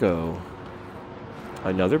we can go.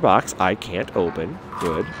 Another box I can't open.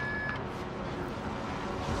 Good.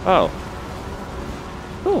 Oh.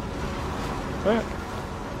 Cool. Alright.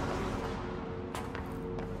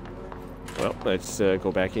 Well, let's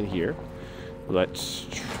go back in here. Let's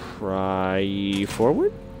try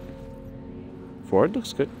forward. Forward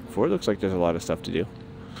looks good. Forward looks like there's a lot of stuff to do.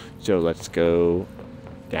 So let's go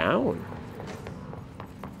down.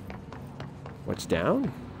 What's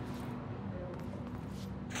down?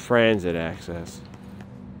 Transit access.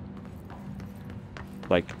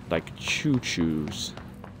 Like choo-choos.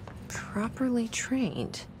 Properly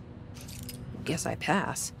trained. Guess I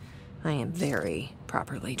pass. I am very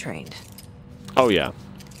properly trained. Oh yeah.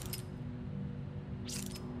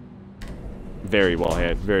 Very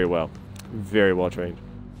well very well trained.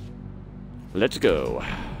 Let's go.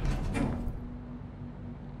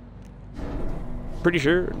 Pretty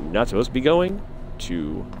sure not supposed to be going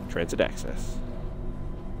to transit access.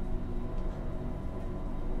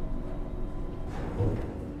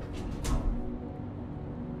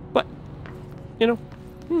 But, you know,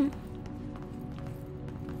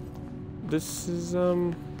 this is,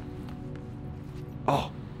 oh,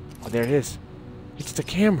 there it is. It's the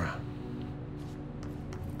camera.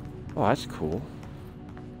 Oh, that's cool.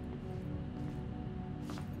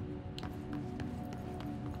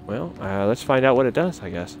 Well, let's find out what it does, I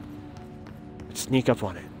guess. Let's sneak up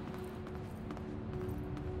on it.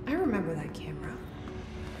 I remember that camera.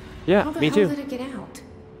 Yeah, How the me hell too. did it get out?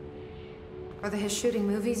 Are they shooting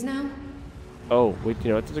movies now? Oh, wait,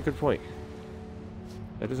 you know, that's a good point.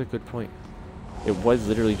 That is a good point. It was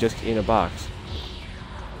literally just in a box.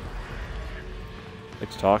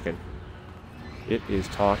 It's talking. It is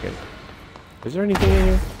talking. Is there anything in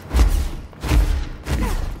here?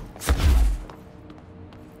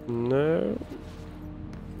 No.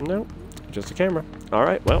 No. Just a camera.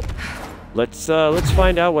 Alright, well. Let's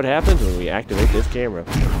find out what happens when we activate this camera.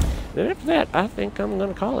 Then after that, I think I'm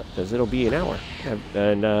gonna call it, because it'll be an hour.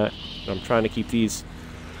 And I'm trying to keep these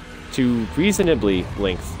to reasonably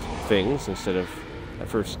length things instead of that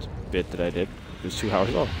first bit that I did. It was 2 hours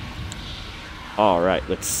long. Alright,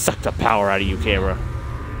 let's suck the power out of you, camera.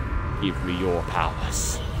 Give me your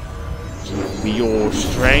powers. Give me your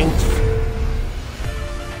strength.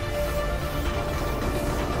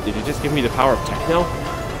 Did you just give me the power of techno?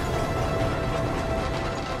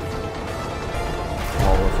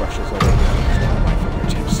 All refreshes on my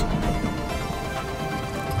fingertips.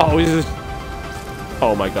 Oh, is this?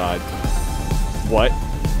 Oh my god. What?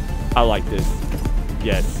 I like this.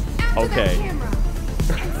 Yes. Okay.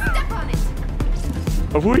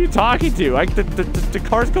 Who are you talking to? The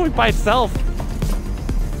car's going by itself.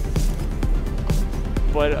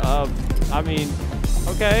 But, I mean,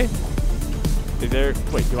 okay. Is there,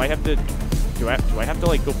 wait, do I have to,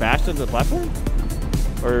 like, go faster than the platform?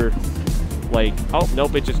 Or, like, oh,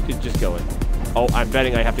 nope, it's just going. Oh, I'm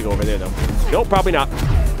betting I have to go over there, though. Nope, probably not.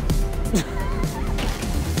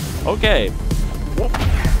 Okay. Whoop.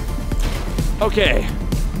 Okay.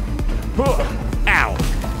 Ow.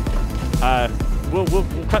 We'll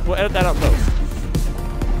edit that out close.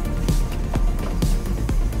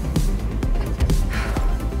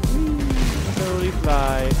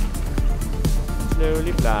 fly.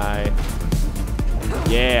 Slowly fly.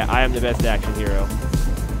 Yeah, I am the best action hero.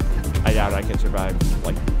 I doubt I can survive,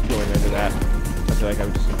 like, going under that. I feel like I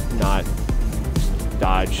would just not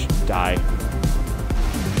dodge, die.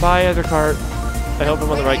 Bye, other cart. I hope I'm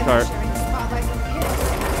on the right cart.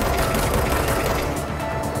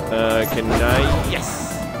 Can I? Yes!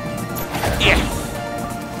 Yes!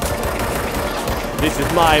 This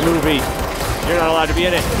is my movie. You're not allowed to be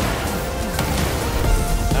in it.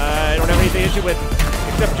 I don't have anything to issue with,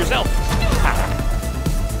 except yourself.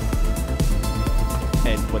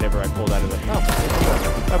 And whatever I pulled out of the... Oh,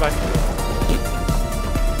 bye-bye.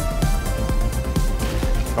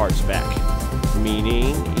 Cart's back.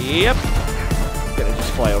 Meaning... Yep. Gonna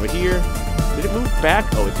just fly over here. Did it move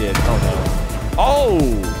back? Oh, it did. Oh, no.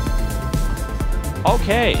 Oh!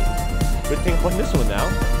 Okay. Good thing I'm on this one now.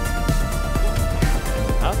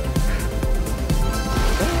 Up.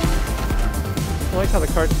 I like how the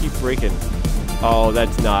carts keep breaking. Oh,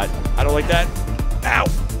 that's not... I don't like that. Ow!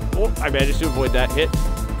 Oh, I managed to avoid that hit.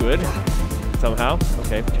 Good. Somehow.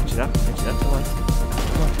 Okay, catching up. Catching up. Come on.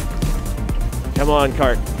 Come on. Come on,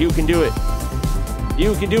 cart. You can do it.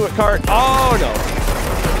 You can do it, cart. Oh, no.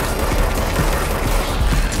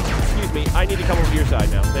 Excuse me. I need to come over to your side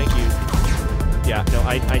now. Thank you. Yeah, no,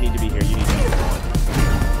 I need to be here. You need to be here.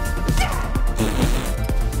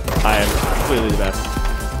 I am clearly the best.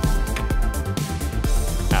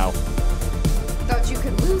 Ow. Thought you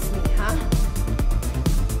could lose me, huh?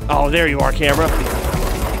 Oh, there you are, camera.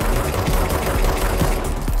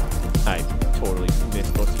 I totally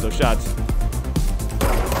missed most of those shots.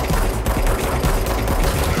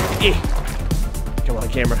 Eh. Come on,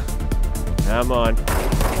 camera. Come on.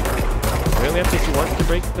 We only have to do once to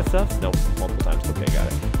break the stuff? Nope, multiple times. Okay, got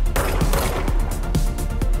it.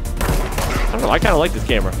 I don't know, I kind of like this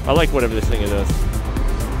camera. I like whatever this thing does.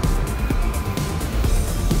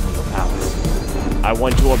 Your powers. I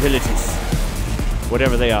want your abilities.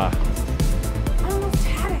 Whatever they are. I almost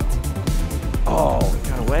had it. Oh, it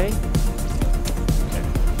got away? Okay.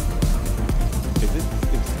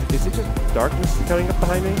 Is it just darkness coming up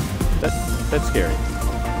behind me? That's scary.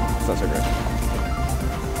 It's not so great.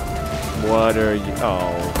 What are you?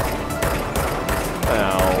 Oh.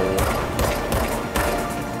 Ow.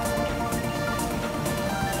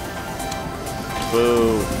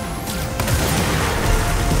 Boo.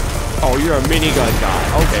 Oh, you're a minigun guy.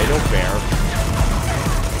 Okay, no fair.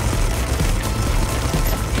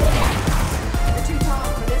 You're too tall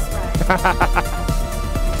for this ride.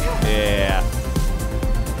 Yeah.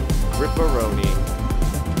 Ripperoni.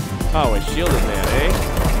 Oh, a shielded man, eh?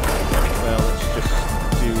 Well, let's just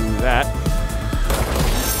do that.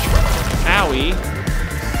 Owie.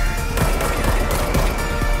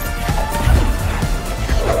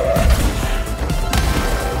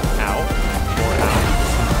 Ow. More ow.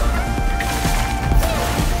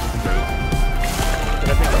 Can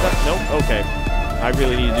I pick this up? Nope. Okay. I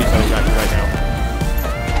really need to do something about it right now.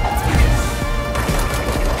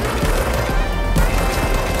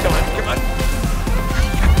 Come on, come on.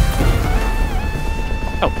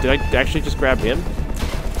 Oh, did I actually just grab him? I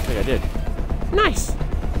think I did. Nice!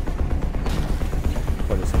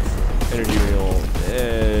 What is this? Energy reel.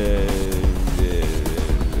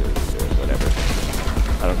 Whatever.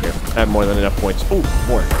 I don't care. I have more than enough points. Oh,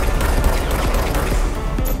 more.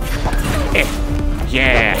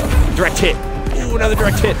 Yeah! Direct hit! Ooh, another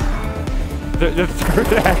direct hit! The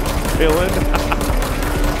third act villain.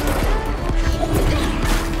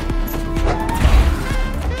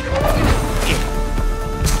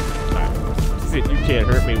 You can't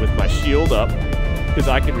hurt me with my shield up, because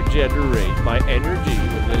I can regenerate my energy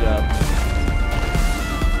with it up.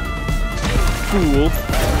 Fool.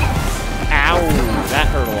 Ow! That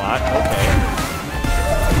hurt a lot. Okay.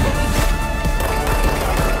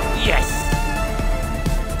 Yes!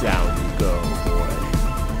 Down you go, boy.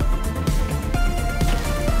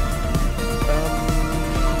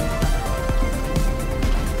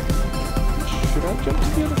 Should I jump to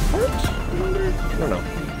the other part? I wonder? I don't know.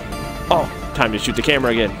 Oh! Time to shoot the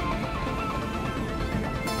camera again.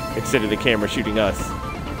 Instead of the camera shooting us.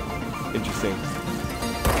 Interesting.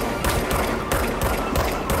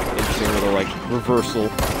 Interesting little, like, reversal.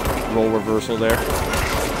 Roll reversal there.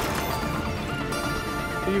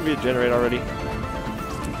 Can you regenerate already?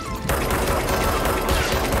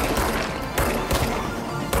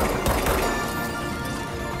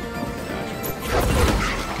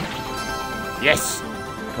 Yes!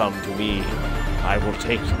 Come to me. I will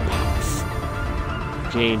take your powers.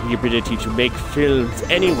 Gain the ability to make films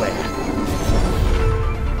anywhere.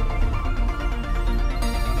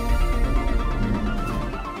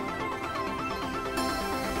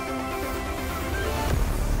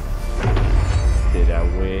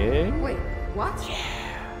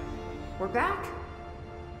 We're back.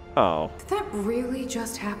 Oh. Did that really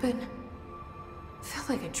just happen? It felt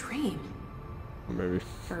like a dream. Maybe.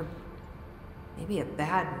 Or maybe a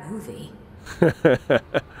bad movie. Did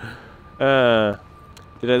I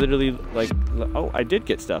literally, like... Oh, I did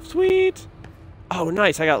get stuff. Sweet! Oh,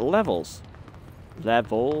 nice. I got levels.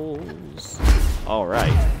 Levels.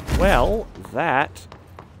 Alright. Well, that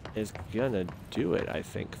is gonna do it, I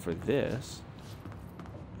think, for this.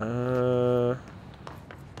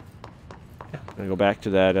 Yeah, I'm gonna go back to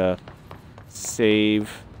that,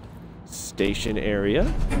 save station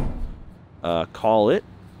area. Call it.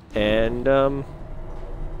 And,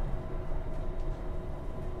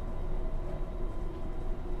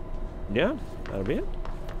 yeah, that'll be it.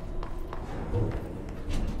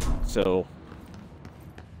 So,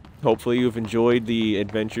 hopefully you've enjoyed the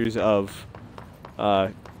adventures of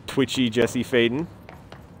twitchy Jesse Faden.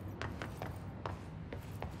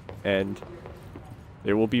 And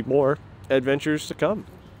there will be more adventures to come.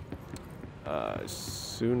 As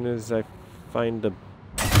soon as I find the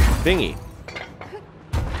thingy.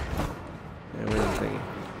 Yeah, where's the thingy?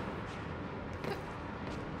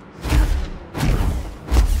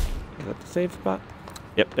 Is that the save spot?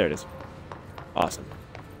 Yep, there it is. Awesome.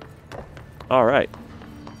 Alright.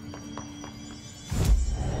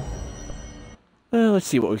 Well, let's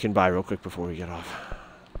see what we can buy real quick before we get off.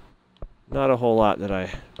 Not a whole lot that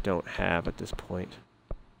I don't have at this point.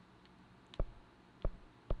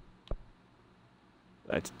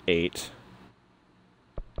 That's 8.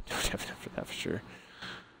 Don't have enough for that for sure.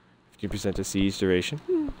 50% to siege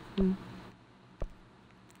duration.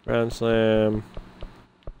 Ground slam.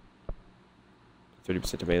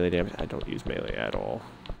 30% to melee damage. I don't use melee at all.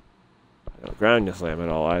 I don't ground slam at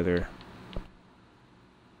all either.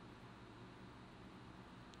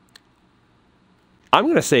 I'm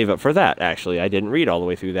going to save up for that, actually. I didn't read all the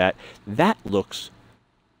way through that. That looks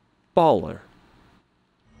baller.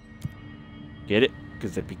 Get it?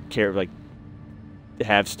 Because they'd be like,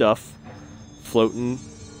 have stuff floating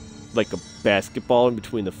like a basketball in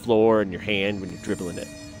between the floor and your hand when you're dribbling it.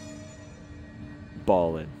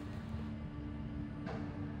 Ballin'.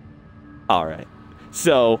 Alright.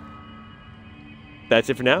 So, that's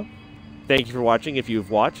it for now. Thank you for watching if you've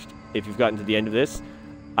watched. If you've gotten to the end of this,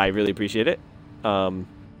 I really appreciate it. You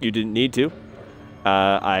didn't need to.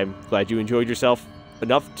 I'm glad you enjoyed yourself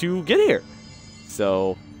enough to get here.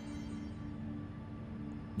 So,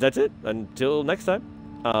 that's it. Until next time.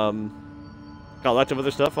 Got lots of other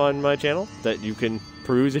stuff on my channel that you can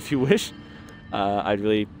peruse if you wish. I'd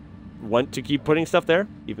really want to keep putting stuff there,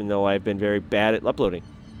 even though I've been very bad at uploading.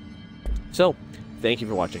 So, thank you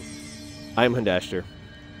for watching. I'm Hundashter,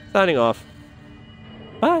 signing off.